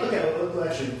think of any? Okay, well,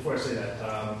 actually, before I say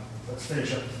that, let's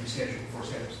finish up the schedule. 4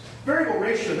 schedules. Variable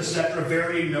ratio. This is after a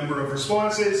varying number of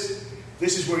responses.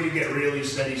 This is where you get really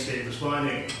steady state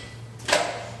responding.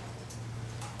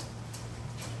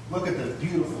 Look at the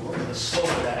beautiful, look at the slope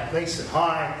of that. Nice and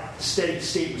high, steady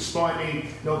state responding,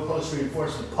 no post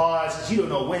reinforcement pause, because you don't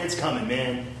know when it's coming,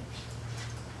 man.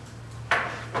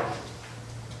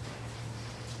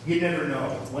 You never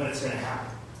know when it's going to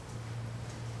happen.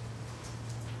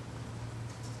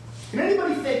 Can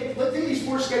anybody think, let's think of these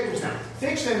 4 schedules now.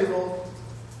 Fixed interval,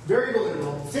 variable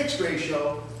interval, fixed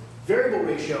ratio, variable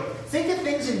ratio. Think of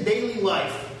things in daily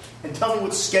life and tell me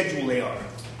what schedule they are.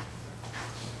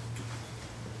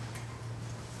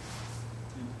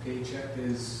 Paycheck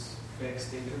is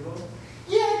fixed interval?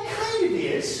 Yeah, it kind of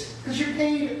is, because you're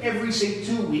paid every, say,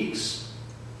 2 weeks.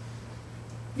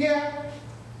 Yeah.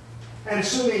 And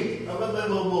assuming,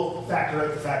 we'll factor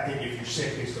out the fact that if you're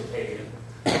sick, they still pay you.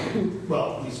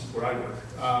 Well, at least where I work.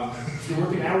 If you're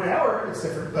working hour to hour, it's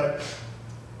different, but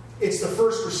it's the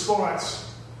first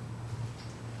response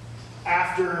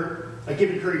after a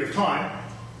given period of time.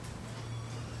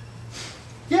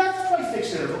 Yeah, that's probably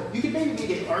fixed interval. You could maybe make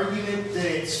an argument that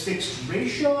it's fixed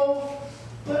ratio,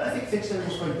 but I think fixed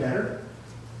interval is probably better.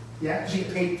 Yeah, because you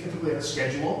get paid typically on a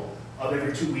schedule of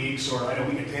every 2 weeks, or I know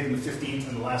we get paid on the 15th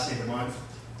and the last day of the month.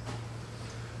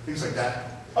 Things like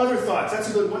that. Other thoughts? That's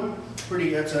a good one.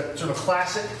 That's a sort of a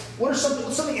classic. What's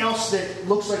something else that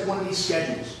looks like one of these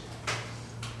schedules?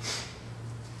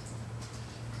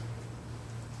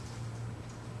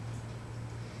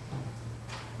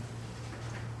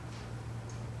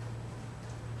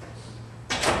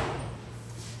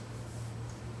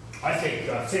 I think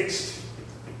fixed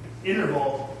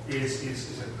interval is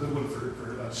a good one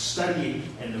for studying,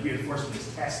 and the reinforcement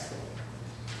is test.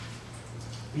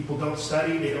 People don't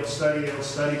study, they don't study, they don't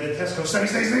study, they test, go study,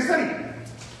 study.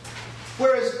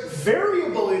 Whereas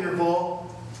variable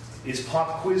interval is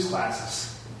pop quiz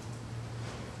classes.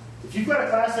 If you've got a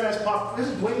class that has pop,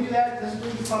 doesn't Dwayne do that? Doesn't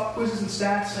Dwayne do pop quizzes and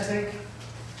stats, I think?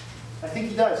 I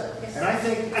think he does. Yes.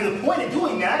 And the point of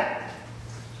doing that,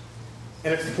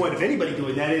 and it's the point of anybody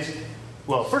doing that, is,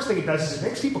 well, first thing it does is it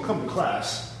makes people come to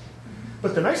class.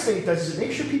 But the nice thing it does is it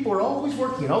makes sure people are always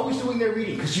working and always doing their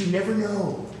reading, because you never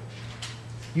know.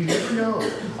 You never know.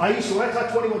 When I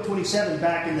taught 2127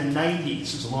 back in the 90s, it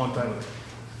was a long time ago,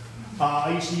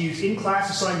 I used to use in-class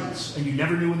assignments, and you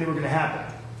never knew when they were going to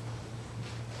happen.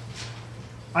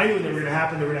 I knew when they were going to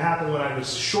happen. They were going to happen when I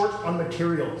was short on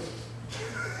material.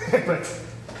 But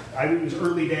it was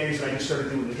early days, and I just started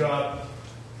doing the job.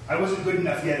 I wasn't good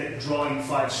enough yet at drawing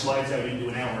 5 slides out into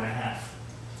an hour and a half.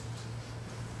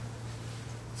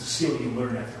 It's a skill you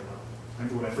learn after a while. I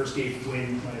remember when I first gave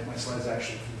Dwayne my slides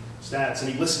actually for stats, and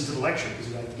he listened to the lecture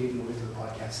because I gave him away to the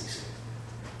podcast. He said,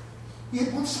 "You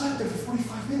had one slide up there for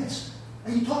 45 minutes,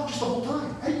 and you talked just the whole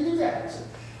time. How did you do that?" I said,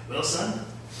 "Well, son,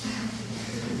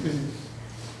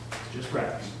 just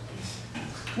practice."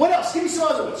 What else? Give me some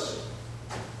other ones.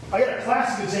 I got a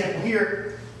classic example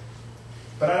here,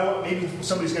 but I don't want, maybe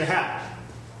somebody's going to have it.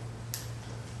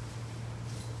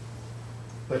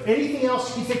 But anything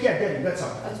else you think? Yeah, Debbie, that's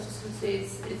all. I was just going to say,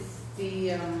 it's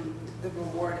the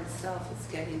reward itself is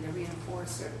getting the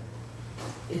reinforcer.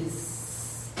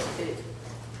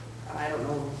 I don't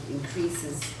know,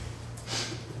 increases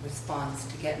the response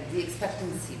to getting the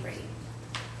expectancy rate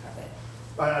of it.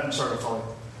 I'm sorry to follow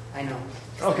you. I know.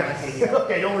 Okay.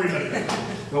 Okay, don't worry about it.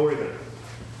 Don't worry about it.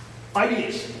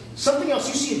 Ideas. Something else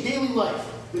you see in daily life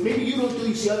that maybe you don't do,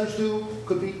 you see others do,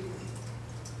 could be.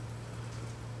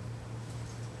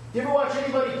 You ever watch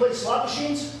anybody play slot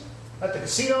machines at the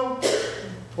casino?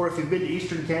 Or if you've been to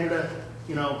Eastern Canada,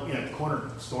 in a corner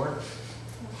store?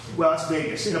 Well, it's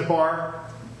Vegas, in a bar.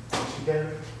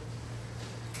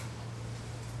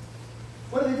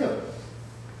 What do they do?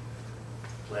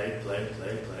 Play.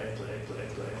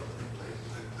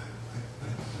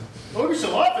 Every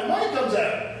so often, money comes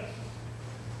out.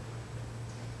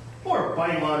 Or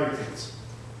buying lottery tickets.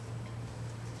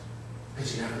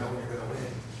 Because you never know when you're going to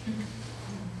win.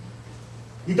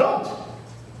 You don't.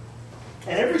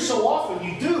 And every so often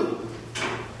you do.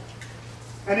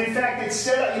 And in fact, it's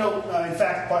set up, in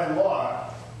fact, by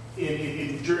law,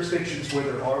 in jurisdictions where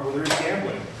there is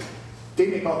gambling, they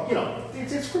make all,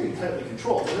 it's pretty tightly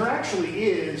controlled. And there actually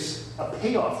is a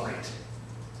payoff rate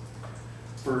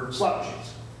for slot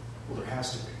machines. Well, there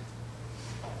has to be.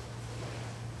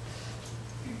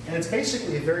 And it's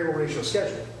basically a variable ratio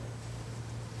schedule.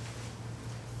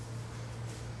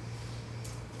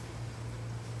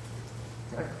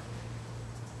 Okay.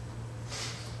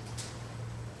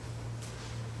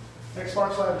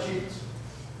 Xbox Live achievements.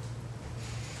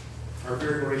 Our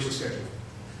variable ratio schedule.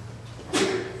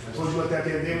 I told you about that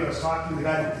the other day when I was talking to the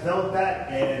guy who developed that,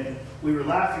 and we were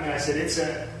laughing, and I said,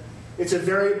 it's a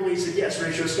variable. He said, yes,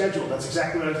 ratio schedule. That's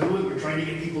exactly what I was doing. We're trying to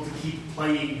get people to keep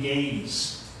playing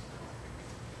games.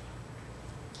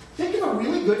 a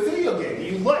really good video game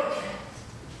that you like,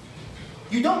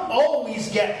 you don't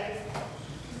always get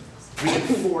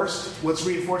reinforced. What's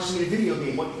reinforcing in a video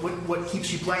game? What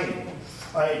keeps you playing?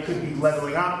 It could be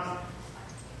leveling up,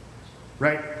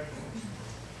 right?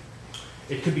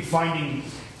 It could be finding,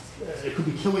 it could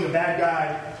be killing a bad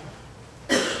guy.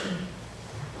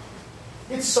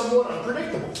 It's somewhat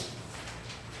unpredictable.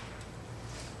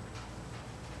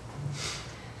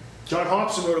 John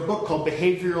Hobson wrote a book called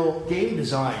Behavioral Game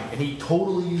Design, and he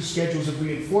totally used schedules of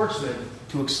reinforcement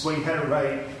to explain how to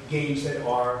write games that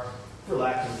are, for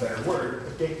lack of a better word,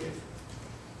 addictive.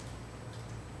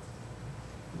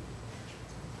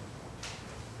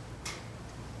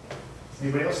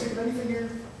 Anybody else think of anything here?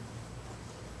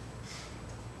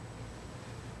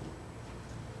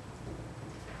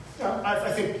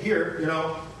 I think here,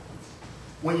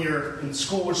 when you're in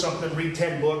school or something, read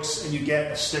 10 books and you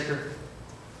get a sticker.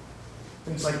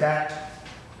 Things like that.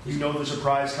 You know there's a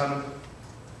prize coming.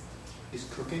 Is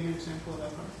cooking an example of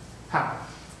that part? How?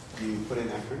 You put in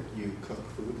effort, you cook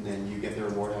food, and then you get the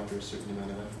reward after a certain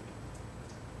amount of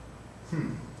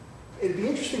effort. It'd be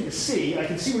interesting to see. I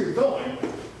can see where you're going.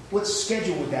 What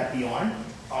schedule would that be on?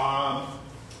 I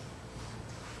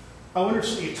wonder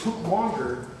if it took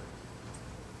longer.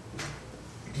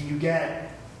 Do you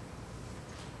get,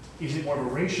 is it more of a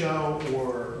ratio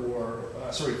or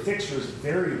fixed, or is it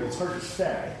variable? It's hard to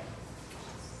say.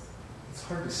 It's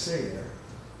hard to say there.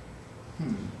 At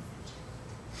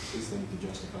least then you can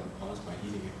justify the pause by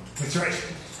eating it. That's right.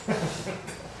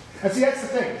 And see, that's the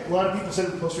thing. A lot of people say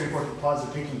that the post-reinforcement pause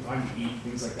is taking time to eat,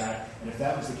 things like that. And if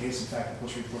that was the case, in fact, the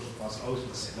post-reinforcement pause is always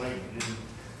the same way. It isn't.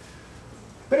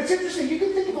 But it's interesting. You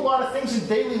can think of a lot of things in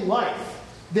daily life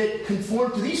that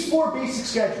conform to these 4 basic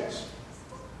schedules.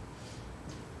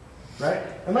 Right?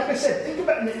 And like I said, think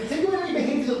about any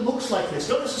behavior that looks like this.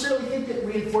 Don't necessarily think that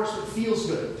reinforcement feels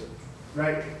good.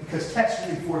 Right? Because tests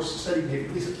reinforce study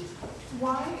behavior. Lisa?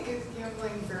 Why is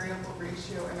gambling variable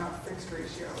ratio and not fixed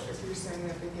ratio if you're saying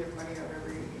that they give money out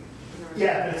every...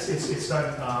 Yeah, but it's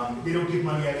done. They don't give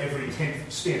money out every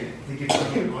 10th spin. They give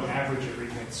money out on average every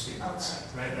 10th spin. Okay.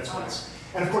 Right? That's what it's...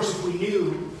 And of course, if we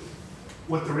knew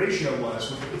what the ratio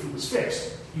was, if it was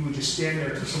fixed, you would just stand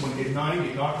there until someone did 9,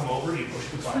 you'd knock them over, you'd push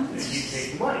the button, and you'd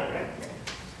take the money, right?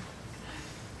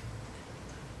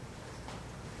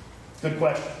 Good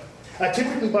question.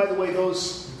 Typically, by the way,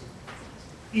 those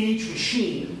in each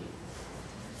machine,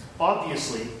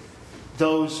 obviously,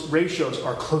 those ratios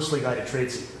are closely guided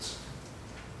trade secrets.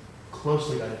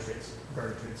 Closely guided trade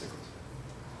secrets.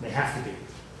 They have to be.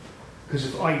 Because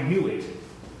if I knew it,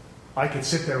 I could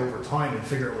sit there over time and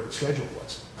figure out what the schedule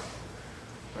was.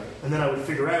 Right? And then I would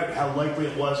figure out how likely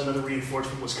it was another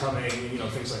reinforcement was coming, and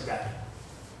things like that.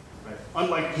 Right?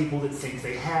 Unlike people that think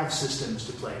they have systems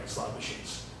to play slot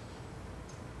machines.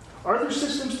 Are there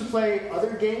systems to play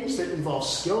other games that involve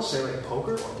skill, say like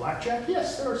poker or blackjack?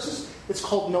 Yes, there are systems. It's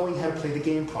called knowing how to play the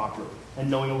game properly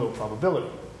and knowing a little probability.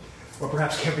 Or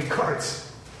perhaps counting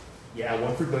cards. Yeah,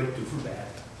 1 for good, 2 for bad.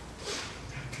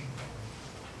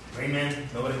 Rain Man?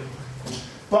 Nobody?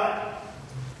 But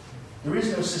there is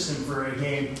no system for a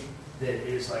game that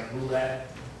is like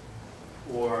roulette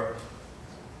or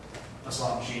a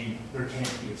slot machine. There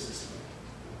can't be a system.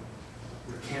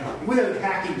 There cannot be. Without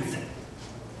hacking the thing.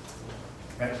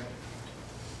 Right?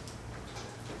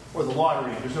 Or the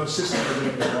lottery. There's no system for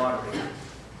the lottery.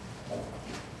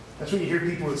 That's when you hear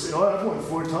people that say, I've won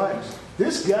 4 times.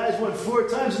 This guy's won 4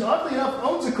 times and oddly enough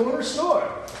owns a corner store.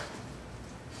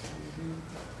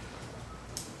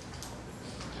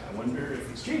 I wonder if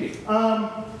he's cheating.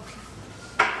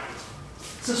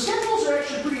 So schedules are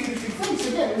actually pretty interesting things.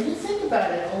 Again, when you think about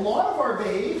it, a lot of our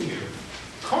behavior,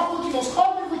 most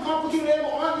cognitively complicated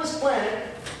animal on this planet,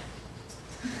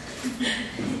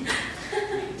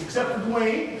 except for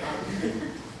Dwayne,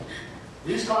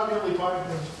 is cognitively it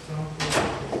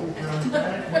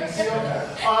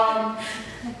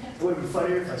would have been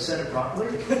funnier if I said it properly.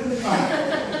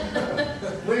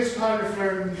 Dwayne's cognitive.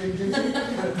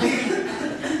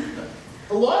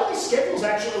 A lot of these schedules,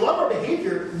 actually, a lot of our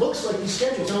behavior looks like these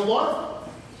schedules, and a lot of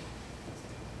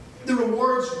the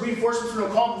rewards, reinforcements, or no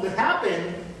call that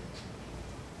happen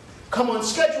come on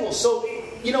schedules. So,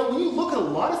 when you look at a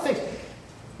lot of things,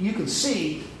 you can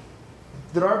see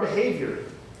that our behavior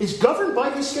is governed by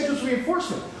these schedules of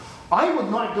reinforcement. I would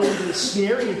not go into the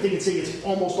Skinnerian thing and say it's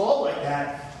almost all like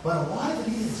that, but a lot of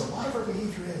it is. A lot of our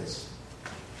behavior is.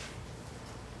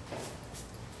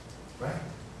 Right?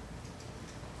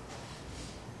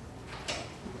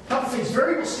 Couple things.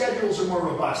 Variable schedules are more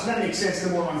robust, and that makes sense.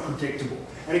 They're more unpredictable.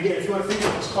 And again, if you want to think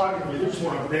of this cognitively, they're just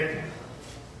more unpredictable.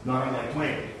 Not unlike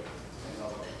Dwayne.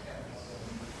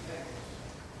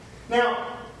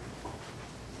 Now,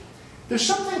 There's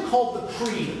something called the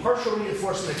partial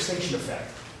reinforcement extinction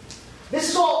effect. This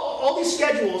is all these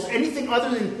schedules, anything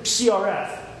other than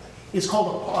CRF, is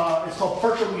called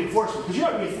partial reinforcement, because you're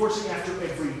not reinforcing after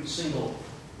every single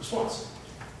response.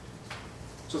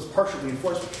 So it's partial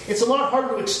reinforcement. It's a lot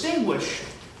harder to extinguish,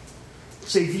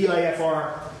 say,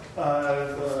 VIFR,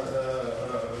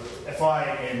 FI,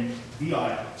 and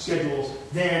VI schedules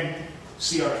than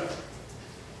CRF.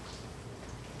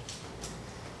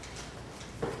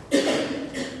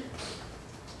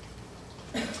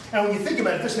 Now, when you think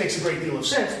about it, this makes a great deal of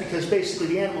sense, because basically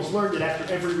the animals learned that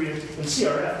after every in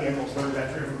CRF, the animals learned that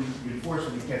after every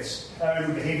reinforcement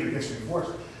every behavior gets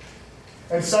reinforced.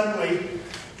 And suddenly,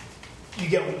 you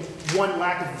get one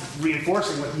lack of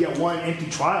reinforcing, like you get one empty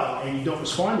trial, and you don't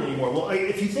respond anymore. Well,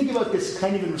 if you think about this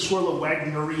kind of in the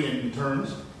Swirlo-Wagnerian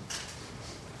terms,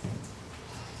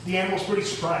 the animal's pretty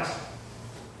surprised,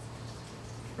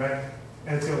 right?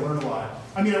 And it's going to learn a lot.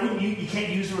 I mean, you can't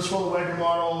use the Swirlo-Wagner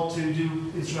model to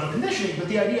do instrumental conditioning, but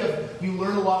the idea of you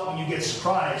learn a lot when you get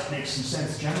surprised makes some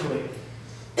sense generally.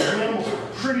 The animal's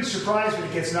pretty surprised when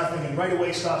it gets nothing and right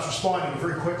away stops responding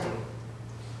very quickly.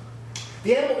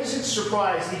 The animal isn't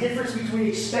surprised. The difference between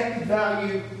expected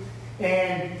value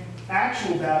and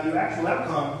actual value, actual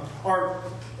outcome, are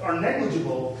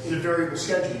negligible in a variable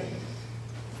schedule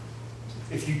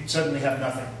if you suddenly have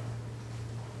nothing.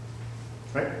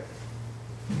 Right?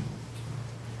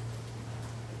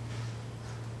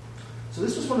 So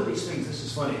this was one of these things, this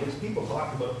is funny, because people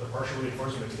talked about the partial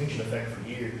reinforcement extinction effect for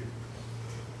years.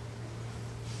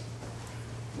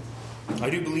 I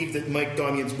do believe that Mike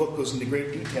Domion's book goes into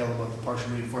great detail about the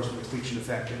partial reinforcement extinction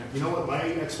effect. And you know what my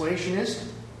explanation is?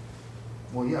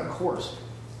 Well, yeah, of course.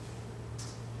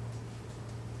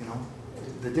 You know,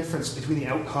 the difference between the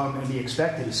outcome and the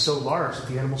expected is so large that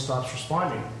the animal stops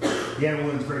responding. The animal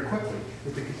learns very quickly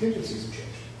that the contingencies have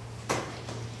changed.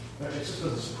 It just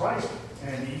doesn't surprise me.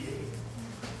 And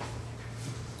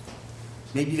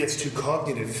maybe that's too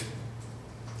cognitive.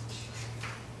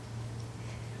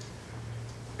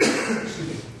 Excuse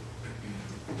me.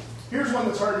 Here's one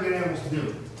that's hard to get animals to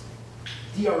do.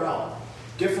 DRL,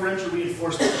 differential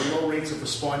reinforcement for low rates of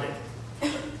responding.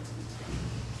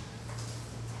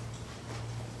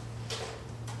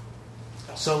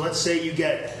 So let's say you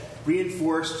get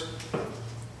reinforced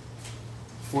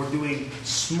for doing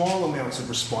small amounts of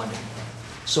responding.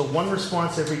 So one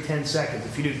response every 10 seconds.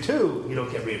 If you do two, you don't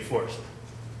get reinforced.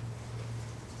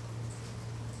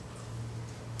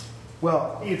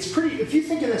 Well, it's pretty, if you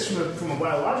think of this from a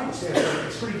biological standpoint,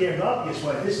 it's pretty damn obvious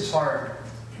why this is hard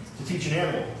to teach an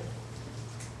animal.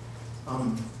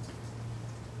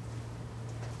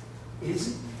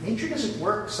 Nature doesn't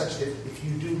work such that if you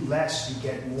do less, you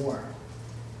get more.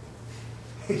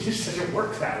 It just doesn't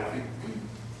work that way.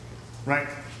 Right?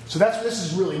 So that's what this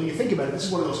is really, when you think about it, this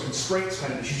is one of those constraints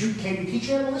kind of issues. Can you teach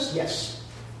an animal this? Yes.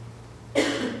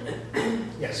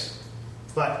 Yes.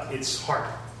 But it's hard.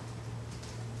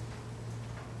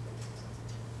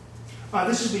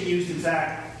 This has been used, in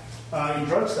fact, in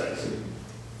drug studies,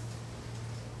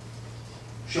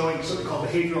 showing something called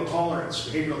behavioral tolerance.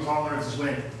 Behavioral tolerance is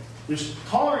when there's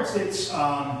tolerance that's,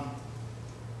 of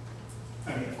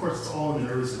course, it's all in the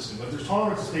nervous system, but there's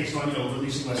tolerance that's based on,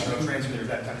 releasing less neurotransmitters,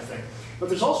 that kind of thing. But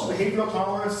there's also behavioral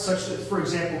tolerance, such that, for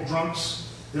example, drunks,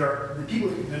 the people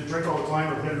that drink all the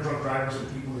time are better drunk drivers than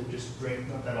people that just drink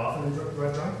not that often and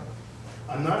drive drunk.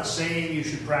 I'm not saying you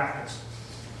should practice.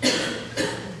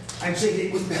 I'm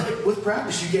saying that with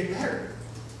practice, you get better.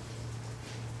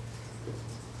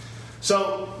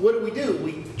 So what do?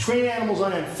 We train animals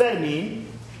on amphetamine,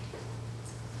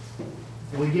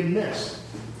 and we give them this.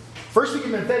 First we give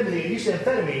them amphetamine, used to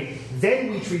amphetamine, then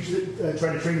we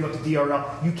try to train them up to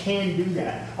DRL. You can do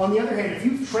that. On the other hand, if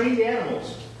you've trained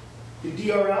animals to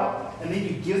DRL, and then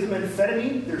you give them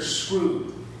amphetamine, they're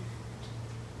screwed.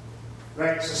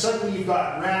 Right? So suddenly you've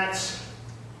got rats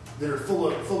that are full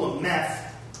of meth,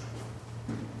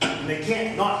 and they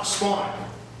can't not respond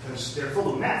because they're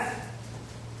full of meth.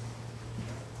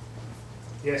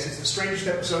 Yes, it's the strangest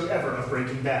episode ever of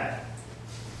Breaking Bad.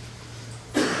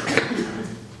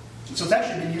 So it's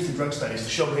actually been used in drug studies to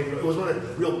show behavioral. It was one of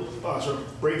the real sort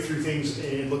of breakthrough things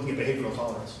in looking at behavioral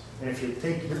tolerance. And if you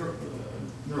take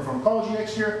neuropharmacology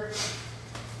next year,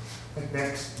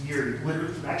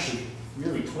 actually,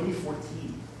 really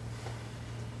 2014,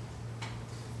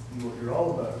 you will hear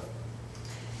all about it.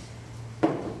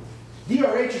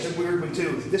 DRH is a weird one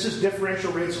too. This is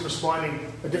differential rates of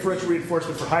responding, a differential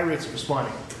reinforcement for high rates of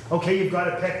responding. Okay, you've got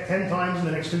to peck 10 times in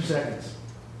the next 2 seconds.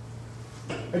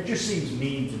 It just seems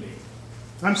mean to me.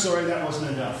 I'm sorry, that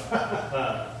wasn't enough.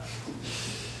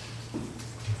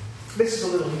 This is a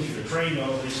little easier to train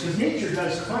though, because nature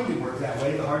does kind of work that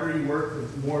way. The harder you work,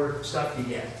 the more stuff you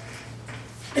get.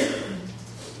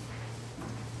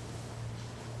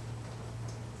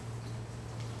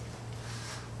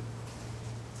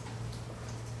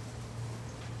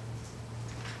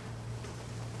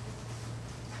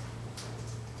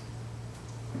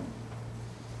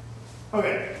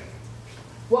 Okay,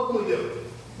 what can we do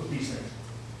with these things?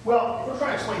 Well, if we're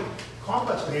trying to explain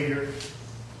complex behavior,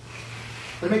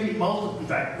 there may be multiple, in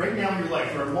fact, right now in your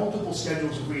life, there are multiple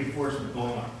schedules of reinforcement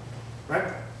going on,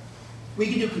 right? We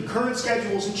can do concurrent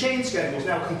schedules and chain schedules.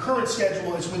 Now, concurrent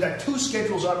schedule is we've got two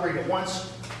schedules operating at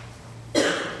once.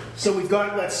 So we've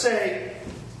got, let's say,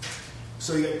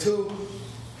 so you got two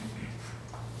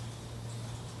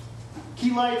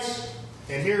key lights,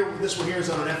 and here, this one here is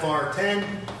on an FR10,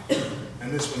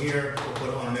 and this one here, we'll put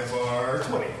on an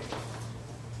FR20.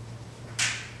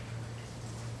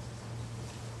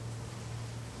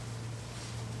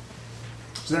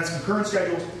 So that's concurrent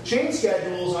schedules. Chain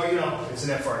schedules are, it's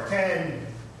an FR10,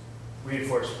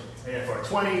 reinforcement, an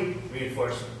FR20,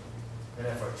 reinforcement, an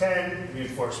FR10,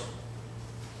 reinforcement.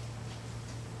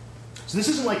 So this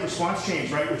isn't like response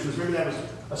change, right? Which was, remember that was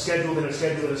a schedule, then a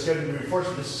schedule, then a schedule, then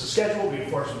reinforcement. This is a schedule,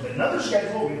 reinforcement, then another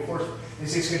schedule, reinforcement. They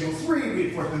say schedule 3,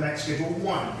 reinforcement, then next schedule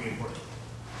 1, reinforcement.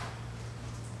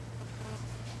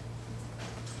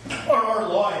 Our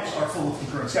lives are full of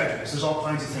concurrent schedules. There's all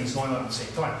kinds of things going on at the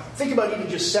same time. Think about even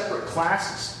just separate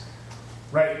classes,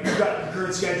 right? You've got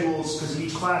concurrent schedules because in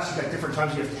each class you've got different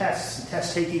times you have tests. And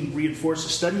test taking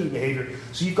reinforces studying behavior.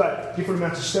 So you've got different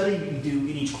amounts of studying you do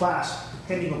in each class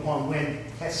depending upon when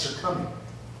tests are coming,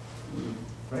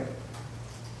 right?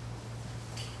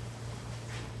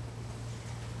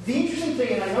 The interesting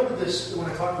thing, and I noted this when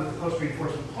I talked about the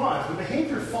post-reinforcement pods, the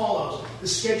behavior follows the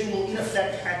schedule in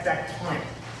effect at that time.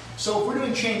 So if we're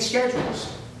doing chain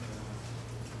schedules,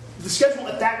 the schedule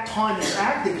at that time that's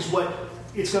active is what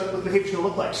the behavior's going to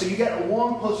look like. So you get a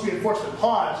long post-reinforcement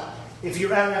pause if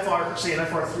you're at an FR, say an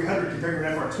FR300 compared to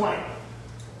an FR20.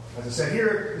 As I said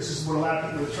here, this is what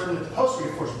allowed people to determine that the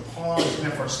post-reinforcement pause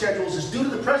and FR schedules is due to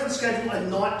the present schedule and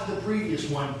not to the previous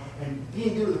one. And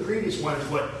being due to the previous one is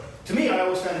what, to me, I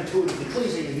always found intuitively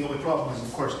pleasing, and the only problem is,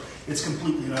 of course, it's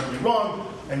completely and utterly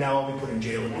wrong, and now I'll be put in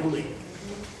jail and early.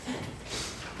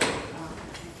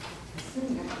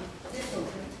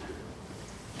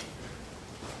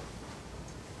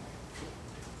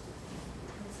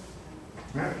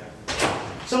 Right.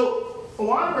 So, a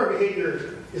lot of our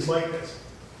behavior is like this.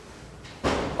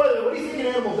 By the way, what do you think an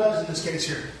animal does in this case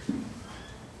here?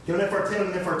 You have an FR10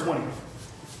 and an FR20.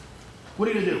 What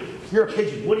are you going to do? You're a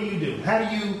pigeon. What do?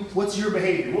 What's your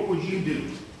behavior? What would you do?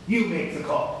 You make the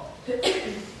call. That's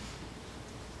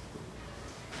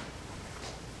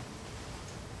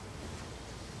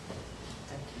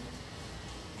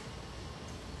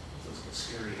a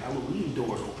scary Halloween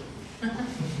door open.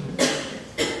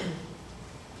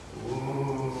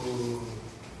 Ooh.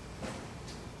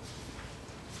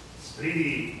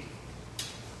 Speedy.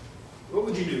 What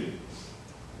would you do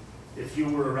if you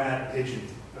were a rat, pigeon,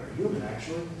 or a human,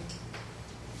 actually?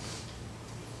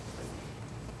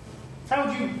 How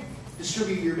would you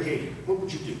distribute your behavior? What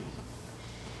would you do?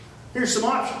 Here's some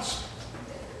options.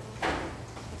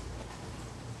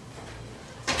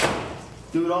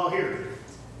 Do it all here.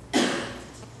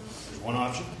 There's one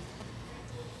option.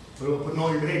 What about putting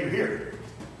all your behavior here?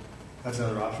 That's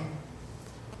another option.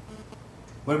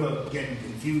 What about getting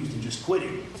confused and just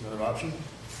quitting? That's another option.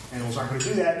 Animals aren't going to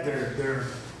do that.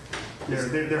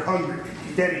 They're hungry,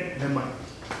 steady, they're money.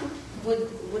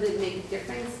 Would it make a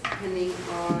difference depending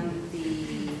on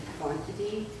the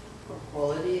quantity or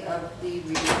quality of the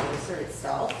reinforcer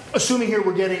itself? Assuming here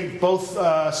we're getting both,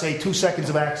 say, 2 seconds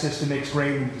of access to mixed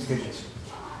grain digits.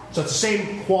 So it's the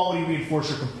same quality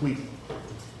reinforcer completely.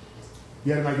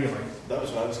 You had an idea, right? That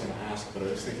was what I was going to ask, but I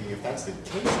was thinking if that's the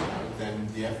case now, then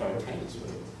the FR10 is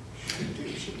what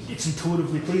it should do. It's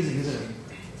intuitively pleasing, isn't it?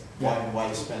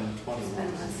 Why spend 20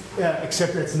 minutes? Yeah,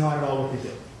 except that's not at all what they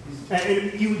do.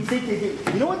 And you would think they do.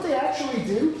 You know what they actually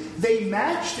do? They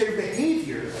match their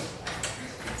behavior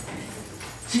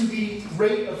to the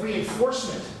rate of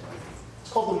reinforcement.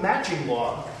 It's called the matching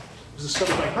law. It was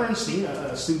discovered by Herrnstein,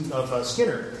 a student of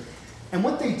Skinner. And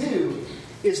what they do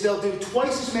is they'll do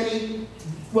twice as many.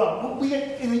 Well, we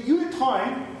get in a unit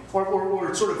time,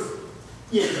 or sort of,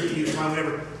 unit time,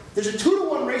 whatever. There's a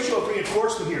 2-to-1 ratio of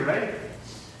reinforcement here, right?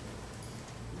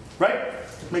 Right?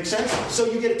 Makes sense? So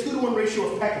you get a 2-to-1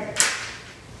 ratio of pecking.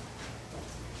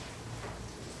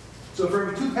 So for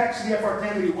every 2 pecks to the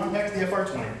FR10, we do 1 peck to the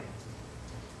FR20.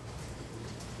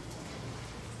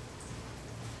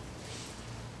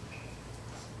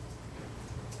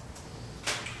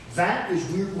 That is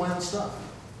weird, wild stuff.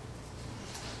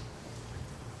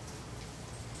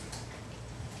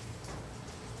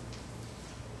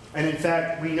 And in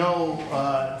fact, we know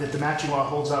that the matching law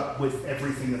holds up with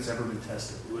everything that's ever been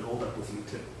tested. It would hold up with you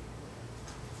too.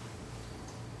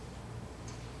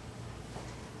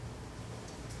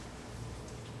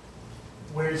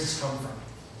 Where does this come from?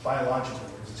 Biologically,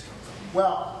 where does this come from?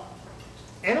 Well,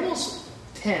 animals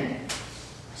tend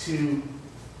to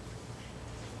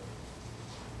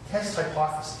test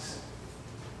hypotheses.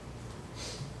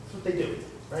 That's what they do,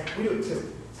 right? We do it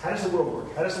too. How does the world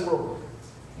work? How does the world work?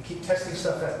 And keep testing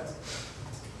stuff out.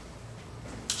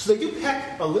 So they do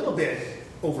peck a little bit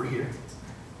over here,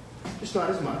 just not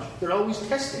as much. They're always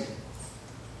testing.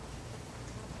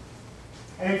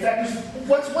 And in fact,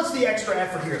 what's the extra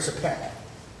effort here? It's a peck.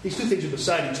 These two things are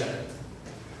beside each other.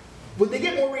 Would they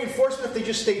get more reinforcement if they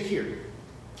just stayed here?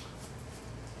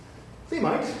 They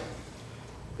might.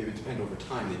 It would depend over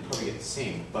time. They'd probably get the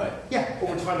same, but... Yeah,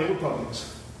 over time they would probably get the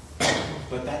same.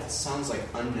 But that sounds like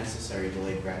unnecessary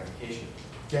delayed gratification.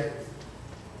 Yeah,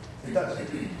 it does.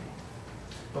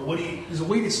 But there's a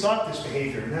way to stop this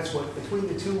behavior, and that's what, between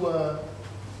the two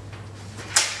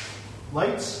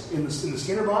lights in the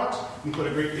Skinner box, you put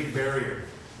a great big barrier.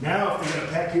 Now, if they're going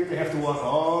to peck here, they have to walk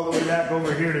all the way back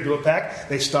over here to do a peck.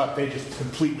 They stop. They just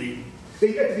completely... At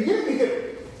the beginning, they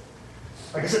do.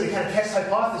 Like I said, they kind of test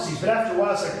hypotheses, but after a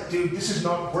while, it's like, dude, this is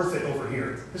not worth it over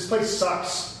here. This place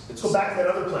sucks. Let's go back to that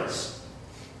other place.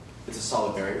 It's a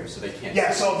solid barrier, so they can't...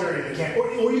 Yeah, solid barrier, they can't.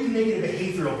 Or you can make it a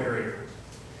behavioral barrier.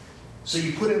 So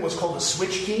you put in what's called a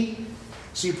switch key.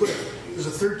 So there's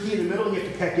a third key in the middle, and you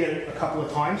have to peck it a couple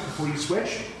of times before you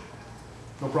switch.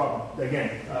 No problem.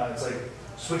 Again, it's like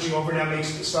switching over now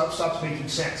stops making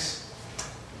sense.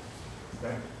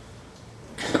 Okay?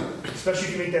 Especially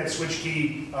if you make that switch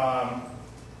key a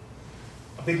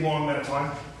big long amount of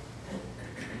time.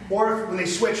 Or when they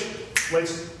switch,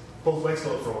 both lights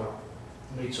go up for a while.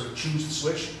 And they sort of choose to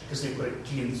switch because they put a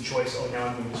key in the choice. Oh, now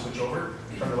I'm going to switch over.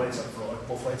 Turn the lights up for a while.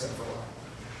 Both lights up for a while.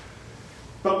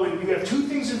 But when you have two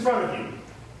things in front of you,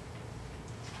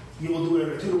 you will do it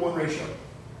at a 2-to-1 ratio.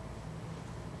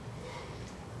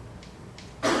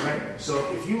 Right?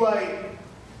 So if you like,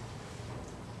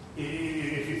 I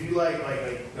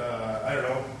don't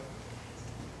know,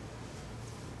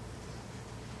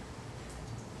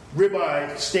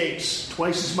 ribeye steaks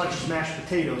twice as much as mashed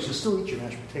potatoes, you'll still eat your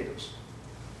mashed potatoes.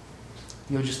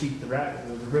 You'll just eat the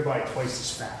ribeye twice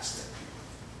as fast.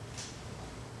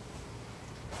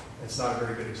 It's not a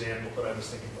very good example, but I was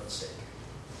thinking about steak.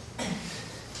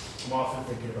 I'm often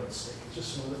thinking about steak. It's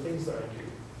just one of the things that I do.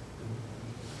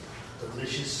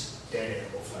 Delicious dead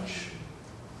animal flesh.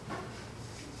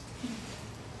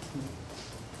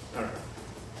 All right.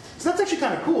 So that's actually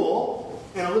kind of cool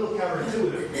and a little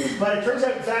counterintuitive. But it turns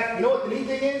out, in fact, you know what the neat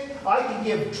thing is? I can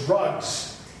give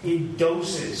drugs in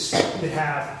doses that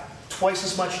have twice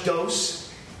as much dose,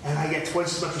 and I get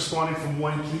twice as much responding from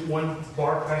one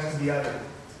bar press to the other.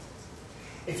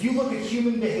 If you look at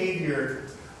human behavior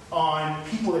on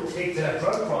people that have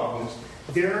drug problems,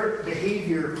 their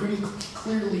behavior pretty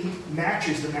clearly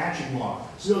matches the matching law.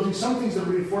 So they'll do some things that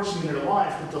are reinforcing in their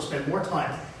life, but they'll spend more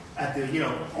time at the,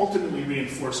 ultimately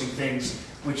reinforcing things,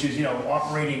 which is,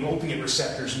 operating opiate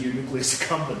receptors in your nucleus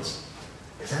accumbens.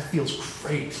 Because that feels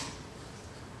great.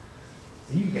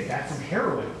 And you can get that from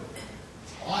heroin.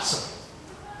 It's awesome.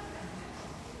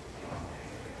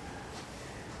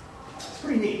 It's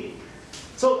pretty neat.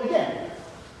 So again,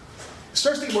 it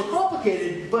starts to get more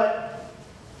complicated, I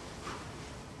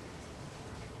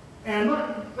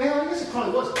guess it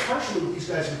probably was partially what these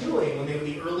guys were doing when they were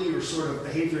the earlier sort of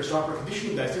behaviorist opera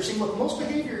conditioning guys. They're saying, look, most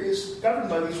behavior is governed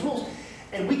by these rules,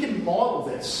 and we can model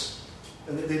this.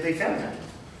 And they found that.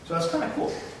 So that's kind of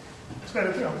cool. It's kind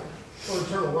of, sort of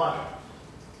internal logic.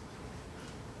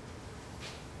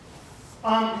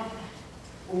 A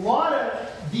lot of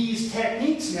these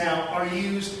techniques now are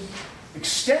used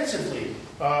extensively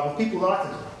with people with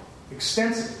autism.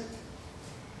 Extensively.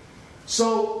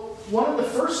 So one of the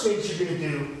first things you're going to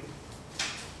do.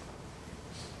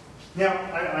 Now,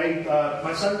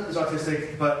 my son is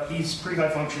autistic, but he's pretty high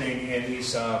functioning, and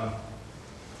he's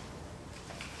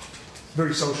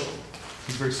very social.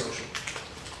 He's very social.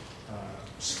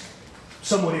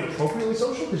 Somewhat inappropriately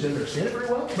social because he doesn't understand it very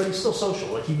well, but he's still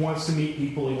social. Like, he wants to meet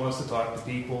people, he wants to talk to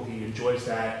people, he enjoys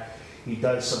that. He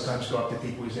does sometimes go up to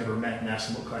people he's never met and ask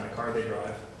them what kind of car they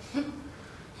drive. What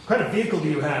kind of vehicle do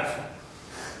you have?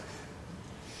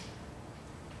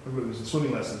 Everybody was in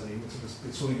swimming lessons, and he was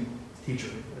the swimming teacher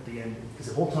at the end. Because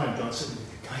the whole time, John's sitting there,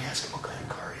 can I ask him what kind of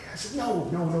car he has? I said, no,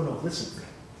 listen,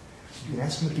 friend. You can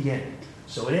ask him at the end.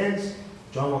 So it ends,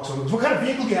 John walks over and goes, what kind of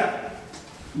vehicle do you have?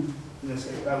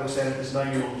 I was saying this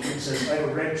 9-year-old kid says, I have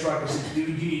a red truck. I said,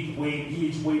 dude, he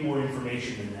needs way more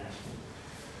information than that.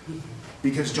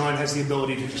 Because John has the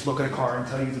ability to just look at a car and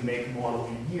tell you the make, model,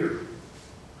 and year.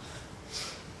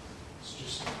 It's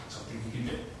just something he can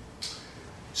do.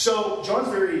 So John's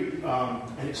very,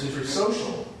 and so he's very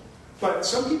social, but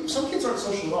some kids aren't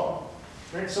social at all.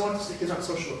 Right? Some autistic kids aren't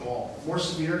social at all. More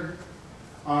severe,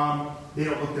 they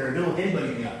don't look anybody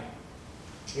in the eye.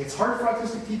 It's hard for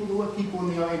autistic people to look people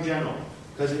in the eye in general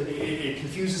because it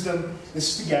confuses them.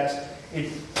 This is the guess.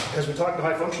 Because we talk to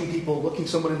high-functioning people, looking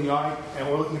someone in the eye and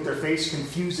we're looking at their face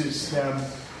confuses them.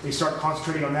 They start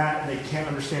concentrating on that and they can't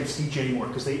understand speech anymore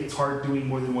because it's hard doing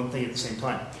more than one thing at the same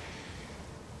time.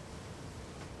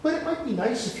 But it might be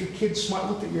nice if your kid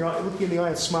looked in the eye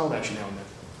and smiled at you now and then.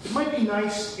 It might be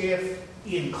nice if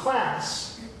in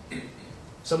class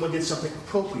someone did something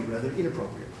appropriate rather than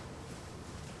inappropriate.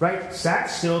 Right? Sat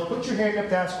still, put your hand up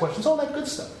to ask questions, all that good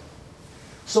stuff.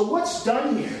 So what's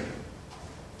done here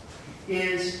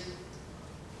is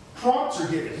prompts are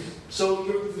given. So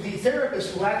the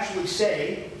therapist will actually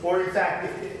say, or in fact,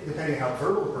 depending on how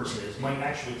verbal the person is, might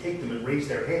actually take them and raise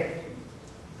their hand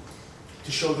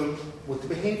to show them what the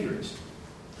behavior is.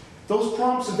 Those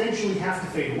prompts eventually have to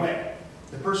fade away.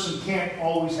 The person can't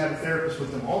always have a therapist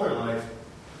with them all their life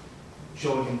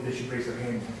showing them that they should raise their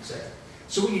hand and say.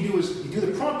 So what you do is you do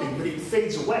the prompting, but it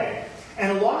fades away.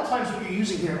 And a lot of times what you're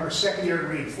using here are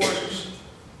secondary reinforcers.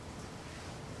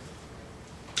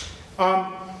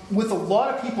 With a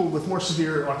lot of people with more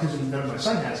severe autism than my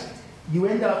son has, you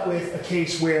end up with a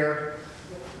case where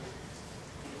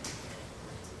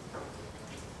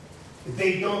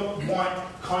they don't want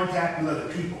contact with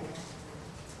other people.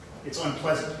 It's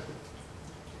unpleasant.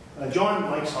 John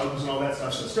likes hugs and all that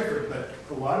stuff, so it's different, but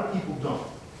a lot of people don't.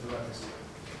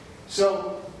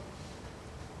 So,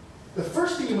 the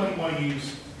first thing you might want to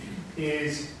use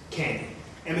is candy,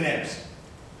 M&Ms.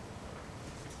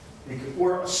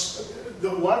 Or a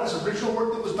lot of this original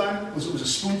work that was done was it was a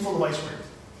spoonful of ice cream.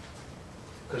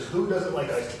 Because who doesn't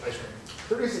like ice cream?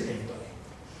 There isn't anybody.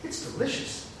 It's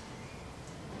delicious.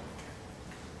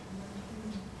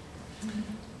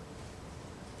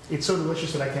 It's so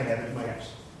delicious that I can't have it in my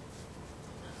house.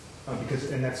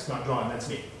 And that's not John, that's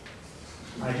me.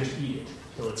 I just eat it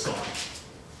till it's gone.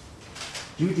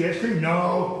 Do you eat the ice cream?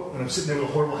 No. And I'm sitting there with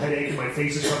a horrible headache and my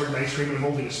face is covered in ice cream and I'm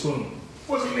holding a spoon. It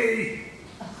wasn't me.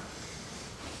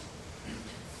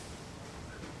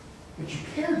 But you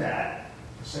pair that,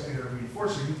 the secondary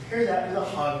reinforcer, you pair that with a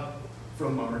hug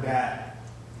from mom or dad.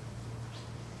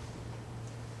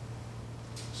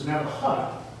 So now the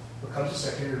hug becomes a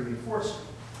secondary reinforcer.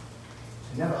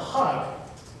 And now the hug,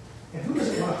 and who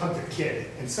doesn't want to hug their kid?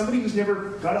 And somebody who's never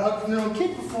got a hug from their own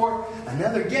kid before, and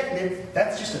now they're getting it,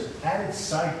 that's just an added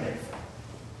side benefit.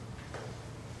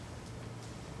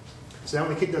 So now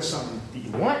when the kid does something that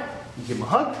you want, you give them a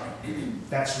hug,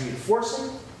 that's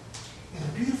reinforcing. And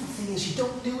the beautiful thing is you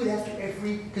don't do it after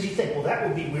every, because you think, well, that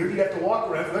would be weird. You'd have to walk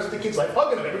around the rest of the kid's life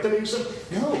hugging them every time they do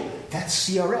something. No, that's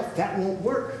CRF. That won't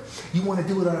work. You want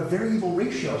to do it on a variable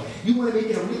ratio. You want to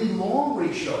make it a really long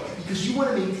ratio because you want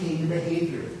to maintain the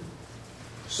behavior.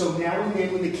 So now and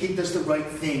then when the kid does the right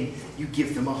thing, you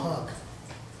give them a hug.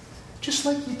 Just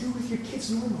like you do with your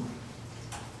kids normally.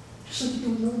 Just like you do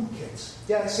with normal kids.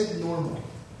 Yeah, I said normal.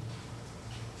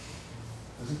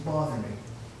 Doesn't bother me.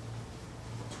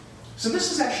 So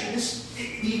this is actually,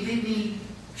 the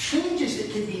changes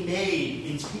that can be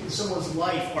made in someone's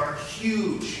life are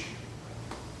huge.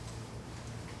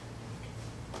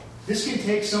 This can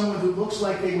take someone who looks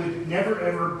like they would never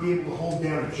ever be able to hold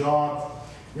down a job,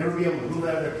 never be able to move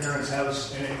out of their parents'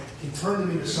 house, and it can turn them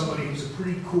into somebody who's a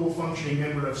pretty cool functioning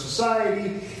member of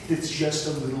society that's just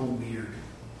a little weird.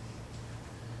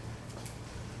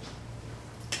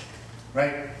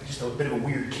 Right? Just a bit of a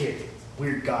weird kid,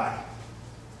 weird guy.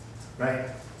 Right?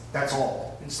 That's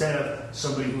all. Instead of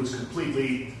somebody who is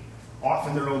completely off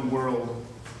in their own world,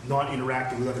 not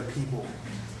interacting with other people,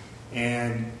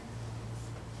 and,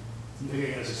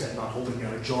 as I said, not holding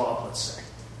down a job, let's say.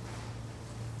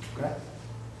 Okay?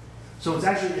 So it's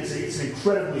actually, it's an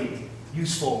incredibly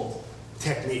useful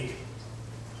technique.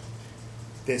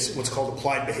 This, what's called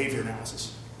applied behavior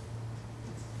analysis.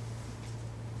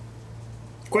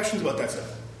 Questions about that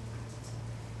stuff?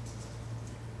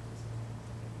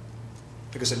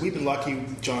 Like I said, we've been lucky.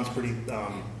 John's pretty,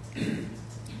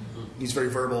 he's very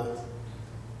verbal.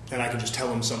 And I can just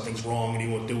tell him something's wrong and he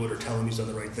won't do it, or tell him he's done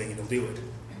the right thing and he'll do it.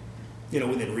 You know,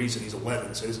 within reason. He's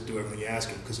 11, so he doesn't do everything you ask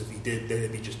him, because if he did,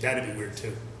 that'd be weird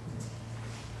too.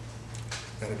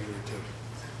 That'd be weird too.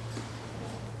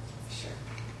 Sure.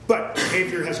 But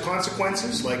behavior has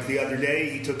consequences. Like the other day,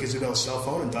 he took Isabel's cell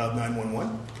phone and dialed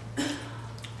 911.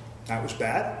 That was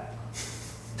bad.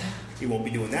 He won't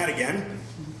be doing that again.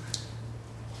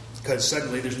 Because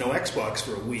suddenly there's no Xbox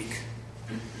for a week.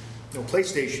 No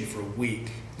PlayStation for a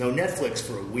week. No Netflix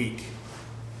for a week.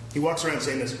 He walks around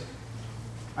saying this,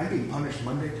 I'm being punished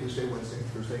Monday, Tuesday, Wednesday,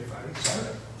 Thursday, Friday,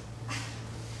 Saturday.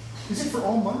 Is it for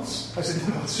all months? I said,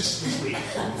 no, it's just this week.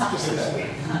 It's just this week.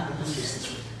 It's just this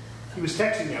week. He was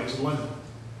texting me, I was in London.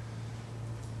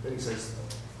 Then he says,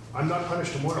 I'm not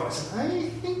punished tomorrow. I said, I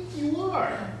think you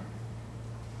are.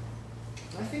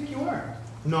 I think you are.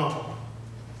 No.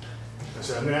 I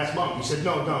said, I'm going to ask Mom. He said,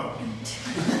 no, don't.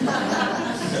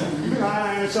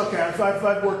 It's okay.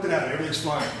 I've worked it out. Everything's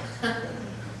fine.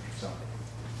 So,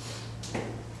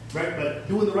 right, but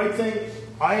doing the right thing,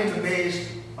 I am amazed.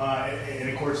 And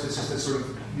of course, this is the sort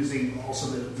of using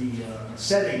also the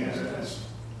setting as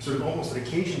sort of almost an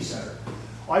occasion setter.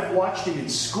 I've watched him in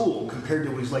school compared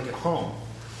to what he's like at home.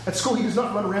 At school, he does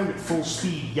not run around at full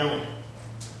speed yelling,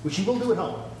 which he will do at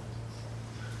home.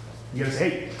 You gotta say,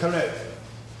 hey, cut it out.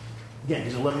 Again,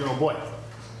 he's an 11-year-old boy.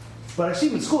 But I see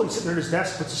him in school, he's sitting there at his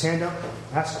desk, puts his hand up,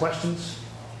 asks questions.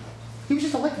 He was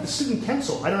just elected the student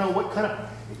council. I don't know what kind of...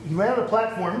 He ran on a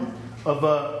platform of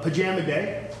pajama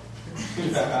day,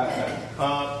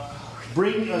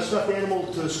 bring a stuffed animal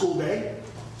to school day,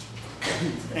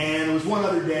 and it was one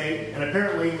other day, and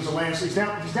apparently it was a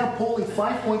landslide. He's now polling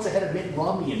 5 points ahead of Mitt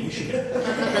Romney in Michigan.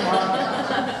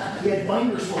 He had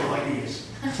binders full of ideas.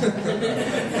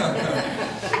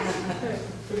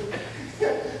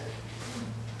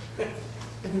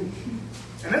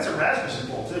 And that's a Rasmussen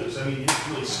poll too, so I mean it's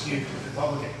really skewed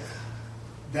Republican.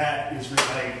 That is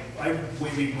really, I way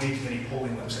too many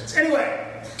polling websites.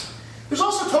 Anyway, there's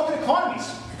also token economies.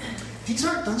 These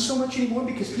aren't done so much anymore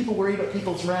because people worry about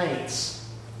people's rights.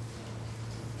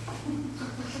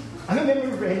 I'm a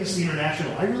member of Amnesty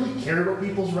International. I really care about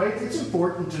people's rights. It's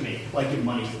important to me. Well, I give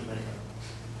money to them.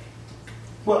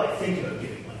 Well, I think about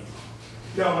giving money.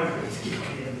 No, I don't really think about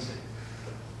giving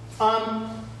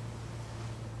money.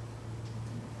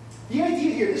 The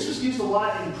idea here, this was used a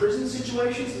lot in prison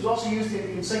situations. It was also used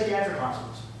in psychiatric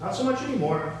hospitals. Not so much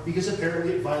anymore, because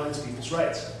apparently it violates people's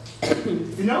rights.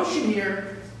 The notion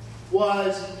here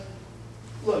was,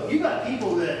 look, you got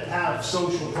people that have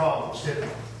social problems, typically.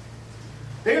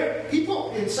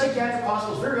 People in psychiatric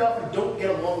hospitals very often don't get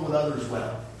along with others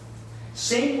well.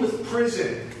 Same with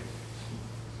prison.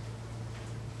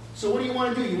 So what do you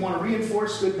want to do? You want to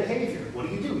reinforce good behavior. What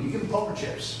do? You give them poker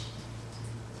chips.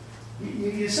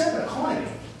 You set an economy,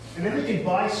 and then they can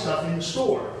buy stuff in the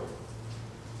store.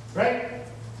 Right?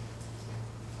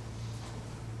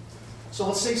 So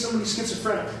let's say somebody's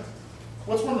schizophrenic.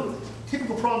 What's one of the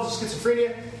typical problems of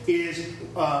schizophrenia is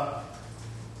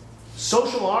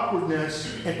social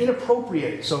awkwardness and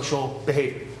inappropriate social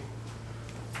behavior.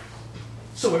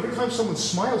 So every time someone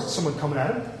smiles at someone coming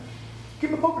at him, give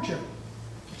him a poker chip.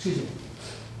 Excuse me.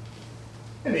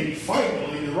 It may be fine, but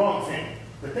doing the wrong thing.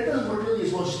 But that doesn't work really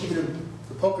as well as just giving them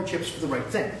the poker chips for the right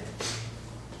thing.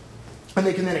 And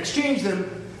they can then exchange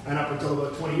them, and up until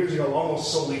about 20 years ago,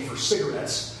 almost solely for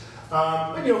cigarettes.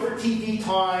 But for TV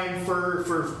time,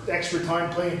 for extra time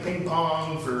playing ping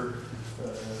pong, for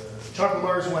chocolate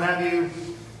bars and what have you.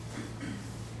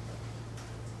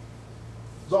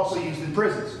 It's also used in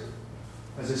prisons.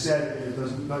 As I said, it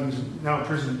does not use now in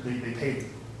prison they pay,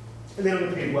 and they don't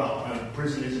get paid well.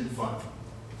 Prison isn't fun,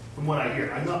 from what I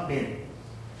hear. I've not been.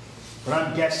 But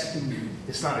I'm guessing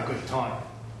it's not a good time.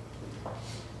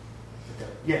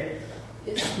 Yeah.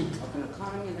 Is token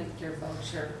economy like your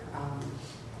voucher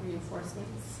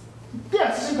reinforcements? Yeah,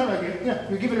 it's the same kind of idea. Yeah,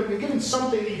 you're given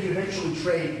something that you can eventually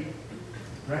trade,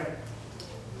 right?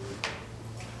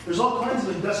 There's all kinds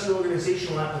of industrial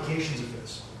organizational applications of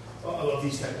this, of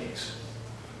these techniques.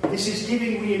 This is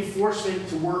giving reinforcement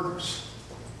to workers.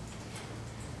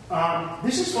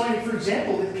 This is finding, for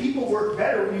example, that people work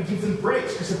better when you give them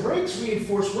breaks, because the breaks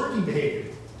reinforce working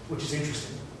behavior, which is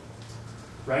interesting,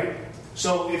 right?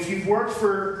 So if you've worked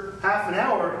for half an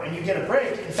hour and you get a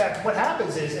break, in fact, what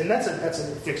happens is, and that's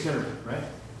a fixed interval, right?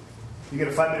 You get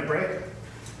a 5-minute break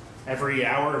every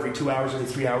hour, every 2 hours, every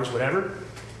 3 hours, whatever.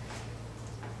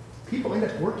 People end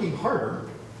up working harder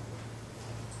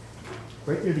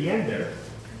right near the end there.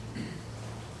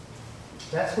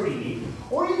 That's pretty neat.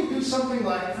 Or you can do something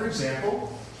like, for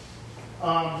example,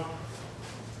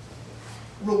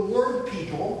 reward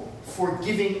people for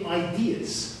giving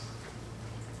ideas.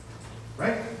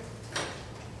 Right?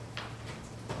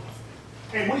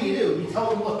 And what do? You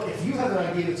tell them, look, if you have an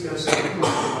idea that's going to save you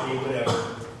money,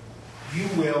 whatever, you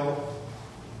will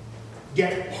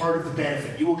get part of the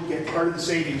benefit. You will get part of the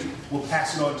savings. We'll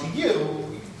pass it on to you.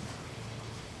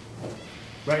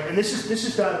 Right? And this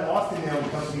is done often now in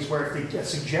companies where if a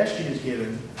suggestion is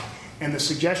given and the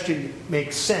suggestion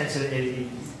makes sense and it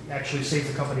actually saves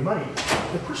the company money,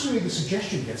 the person who made the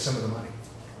suggestion gets some of the money.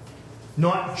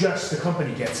 Not just the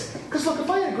company gets it. Because look, if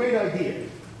I had a great idea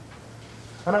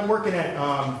and I'm working at,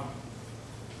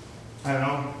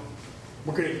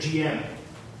 working at GM,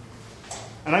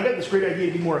 and I got this great idea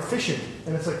to be more efficient,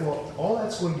 and it's like, well, all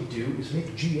that's going to do is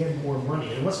make GM more money.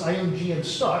 And unless I own GM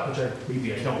stock, which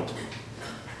maybe I don't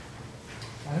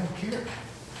care.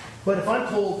 But if I'm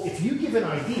told, if you give an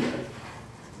idea,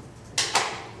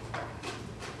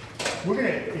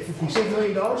 if we save $1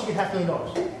 million, you get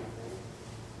 $500,000.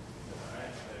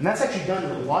 And that's actually done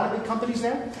in a lot of big companies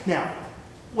now. Now,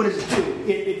 what does it do?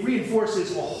 It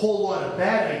reinforces a whole lot of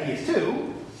bad ideas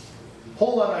too. A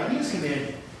whole lot of ideas come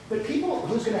in, but people,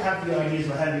 who's going to have the ideas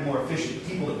about how to be more efficient?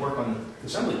 People that work on the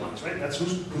assembly lines, right? That's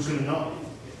who's going to know.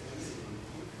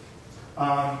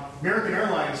 American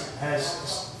Airlines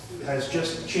has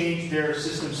just changed their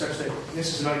system such that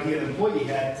this is an idea an employee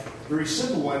had, very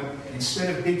simple one.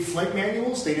 Instead of big flight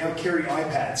manuals, they now carry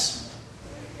iPads.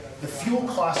 The fuel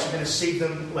costs are going to save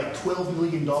them like $12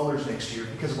 million next year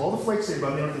because of all the flights they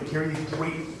run. They don't have to carry these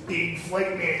great big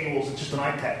flight manuals. It's just an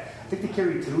iPad. I think they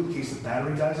carry two in case the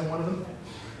battery dies on one of them.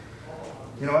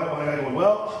 You know, I don't want a guy going,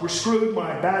 well, we're screwed.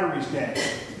 My battery's dead.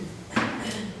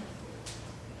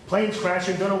 Plane's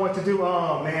crashing, don't know what to do.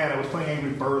 Oh, man, I was playing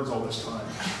Angry Birds all this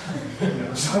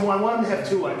time. So I want them to have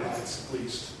two iPads, at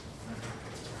least.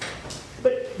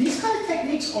 But these kind of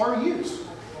techniques are used.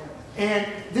 And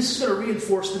this is going to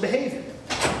reinforce the behavior.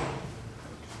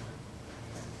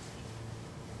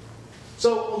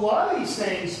 So a lot of these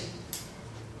things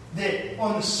that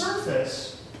on the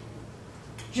surface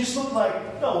just look like,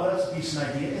 oh, well, that's a decent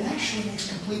idea. It actually makes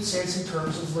complete sense in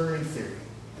terms of learning theory.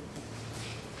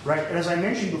 Right? And as I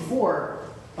mentioned before,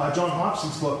 John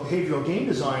Hobson's book, Behavioral Game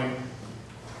Design,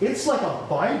 it's like a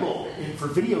Bible for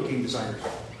video game designers.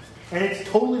 And it's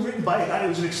totally written by a guy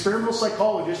who's an experimental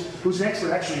psychologist who's an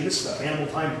expert actually in this stuff, animal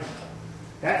timing.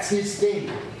 That's his thing.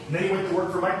 And then he went to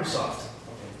work for Microsoft.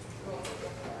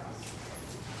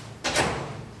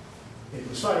 It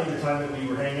was funny the time that we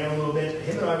were hanging out a little bit.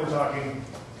 Him and I were talking,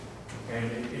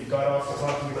 and it got off to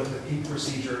talking about the peak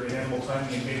procedure in animal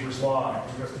timing and Weber's law.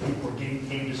 And the rest of the people were game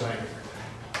designers.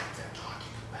 What they're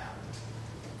talking about.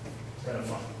 It's kind of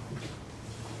fun.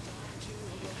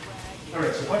 All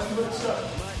right, so question about the stuff.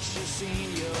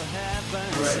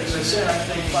 All right, as I said, I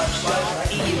think 5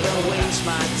 slides. Even waste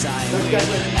my time with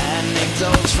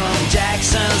anecdotes from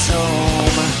Jackson's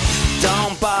home.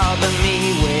 Don't bother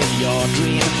me with your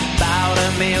dream about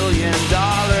 $1 million,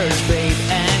 babe.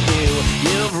 And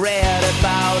you've read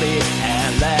about it,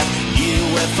 and that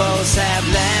UFOs have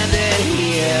landed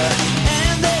here.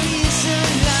 And there is a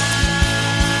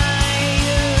lie,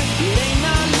 it ain't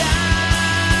no lie.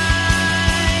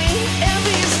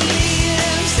 Elvis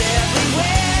lives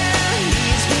everywhere.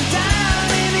 He's been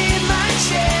dialing in my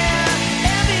chair.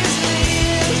 Elvis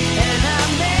lives, and I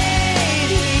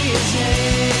made his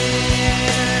hair.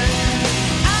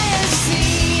 I have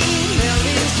seen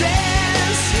Elvis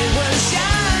dress. It was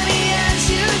shiny as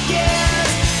you guess.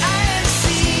 I have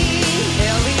seen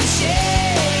Elvis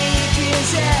shake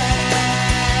his ass.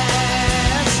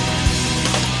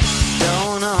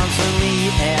 Don't offer me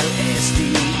LSD.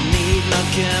 Need no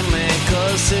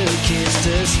chemicals to kiss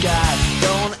the sky.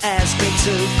 Don't ask me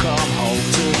to come home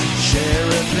to share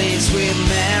a place with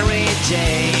Mary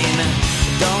Jane.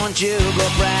 Don't you go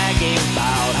bragging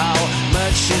about how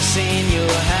much you've seen. You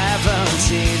haven't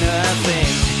seen a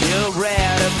thing. You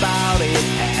read about it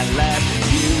and that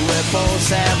UFOs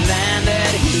have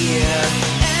landed here.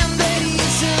 And that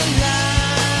is a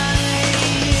lie.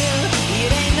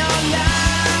 It ain't no lie.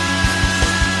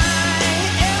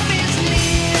 Elvis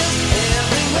lives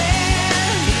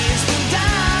everywhere. He's been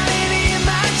dying in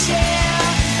my chair.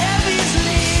 Elvis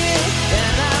lives,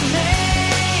 and I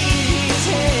made his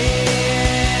hair.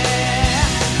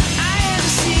 I have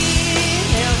seen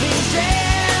Elvis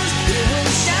dance. It was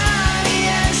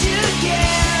shiny as you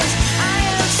guess. I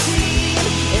have seen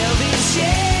Elvis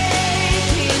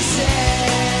shake his ass.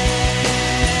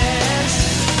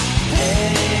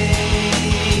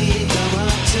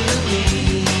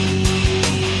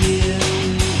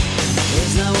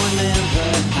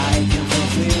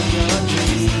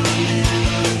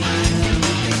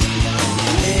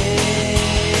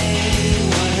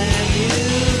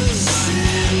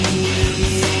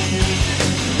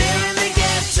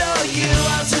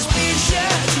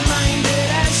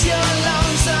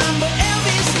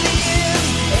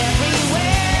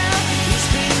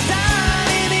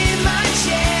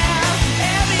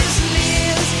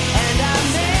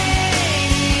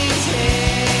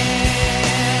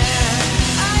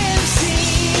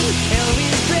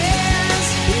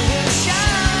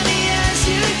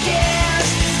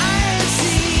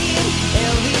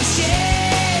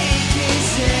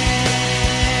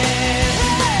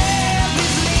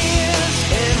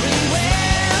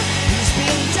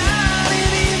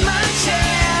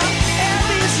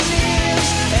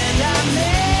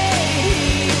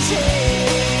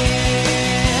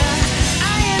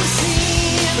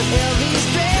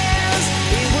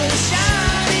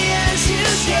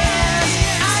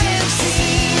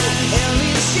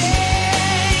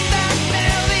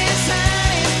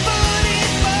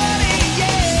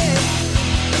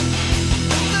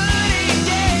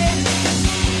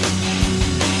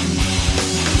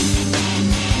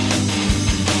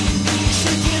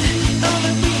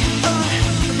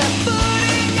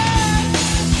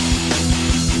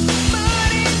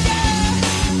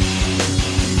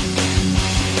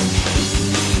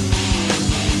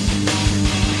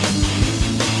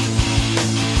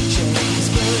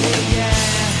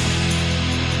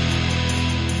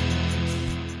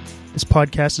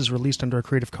 podcast is released under a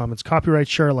Creative Commons copyright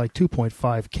share alike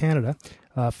 2.5 Canada.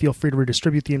 Feel free to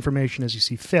redistribute the information as you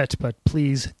see fit, but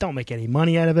please don't make any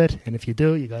money out of it. And if you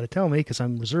do, you got to tell me, because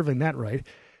I'm reserving that right.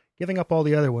 Giving up all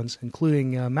the other ones,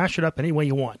 including mash it up any way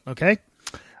you want, okay?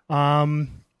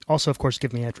 Also, of course,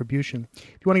 give me attribution. If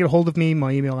you want to get a hold of me,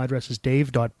 my email address is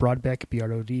dave.brodbeck,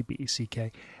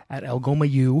 BRODBECK, at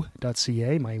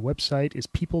algomau.ca. My website is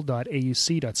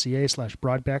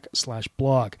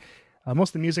people.auc.ca/Brodbeck/blog. Most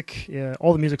of the music,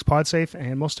 all the music's PodSafe,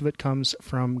 and most of it comes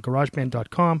from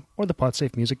GarageBand.com or the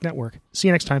PodSafe Music Network. See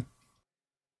you next time.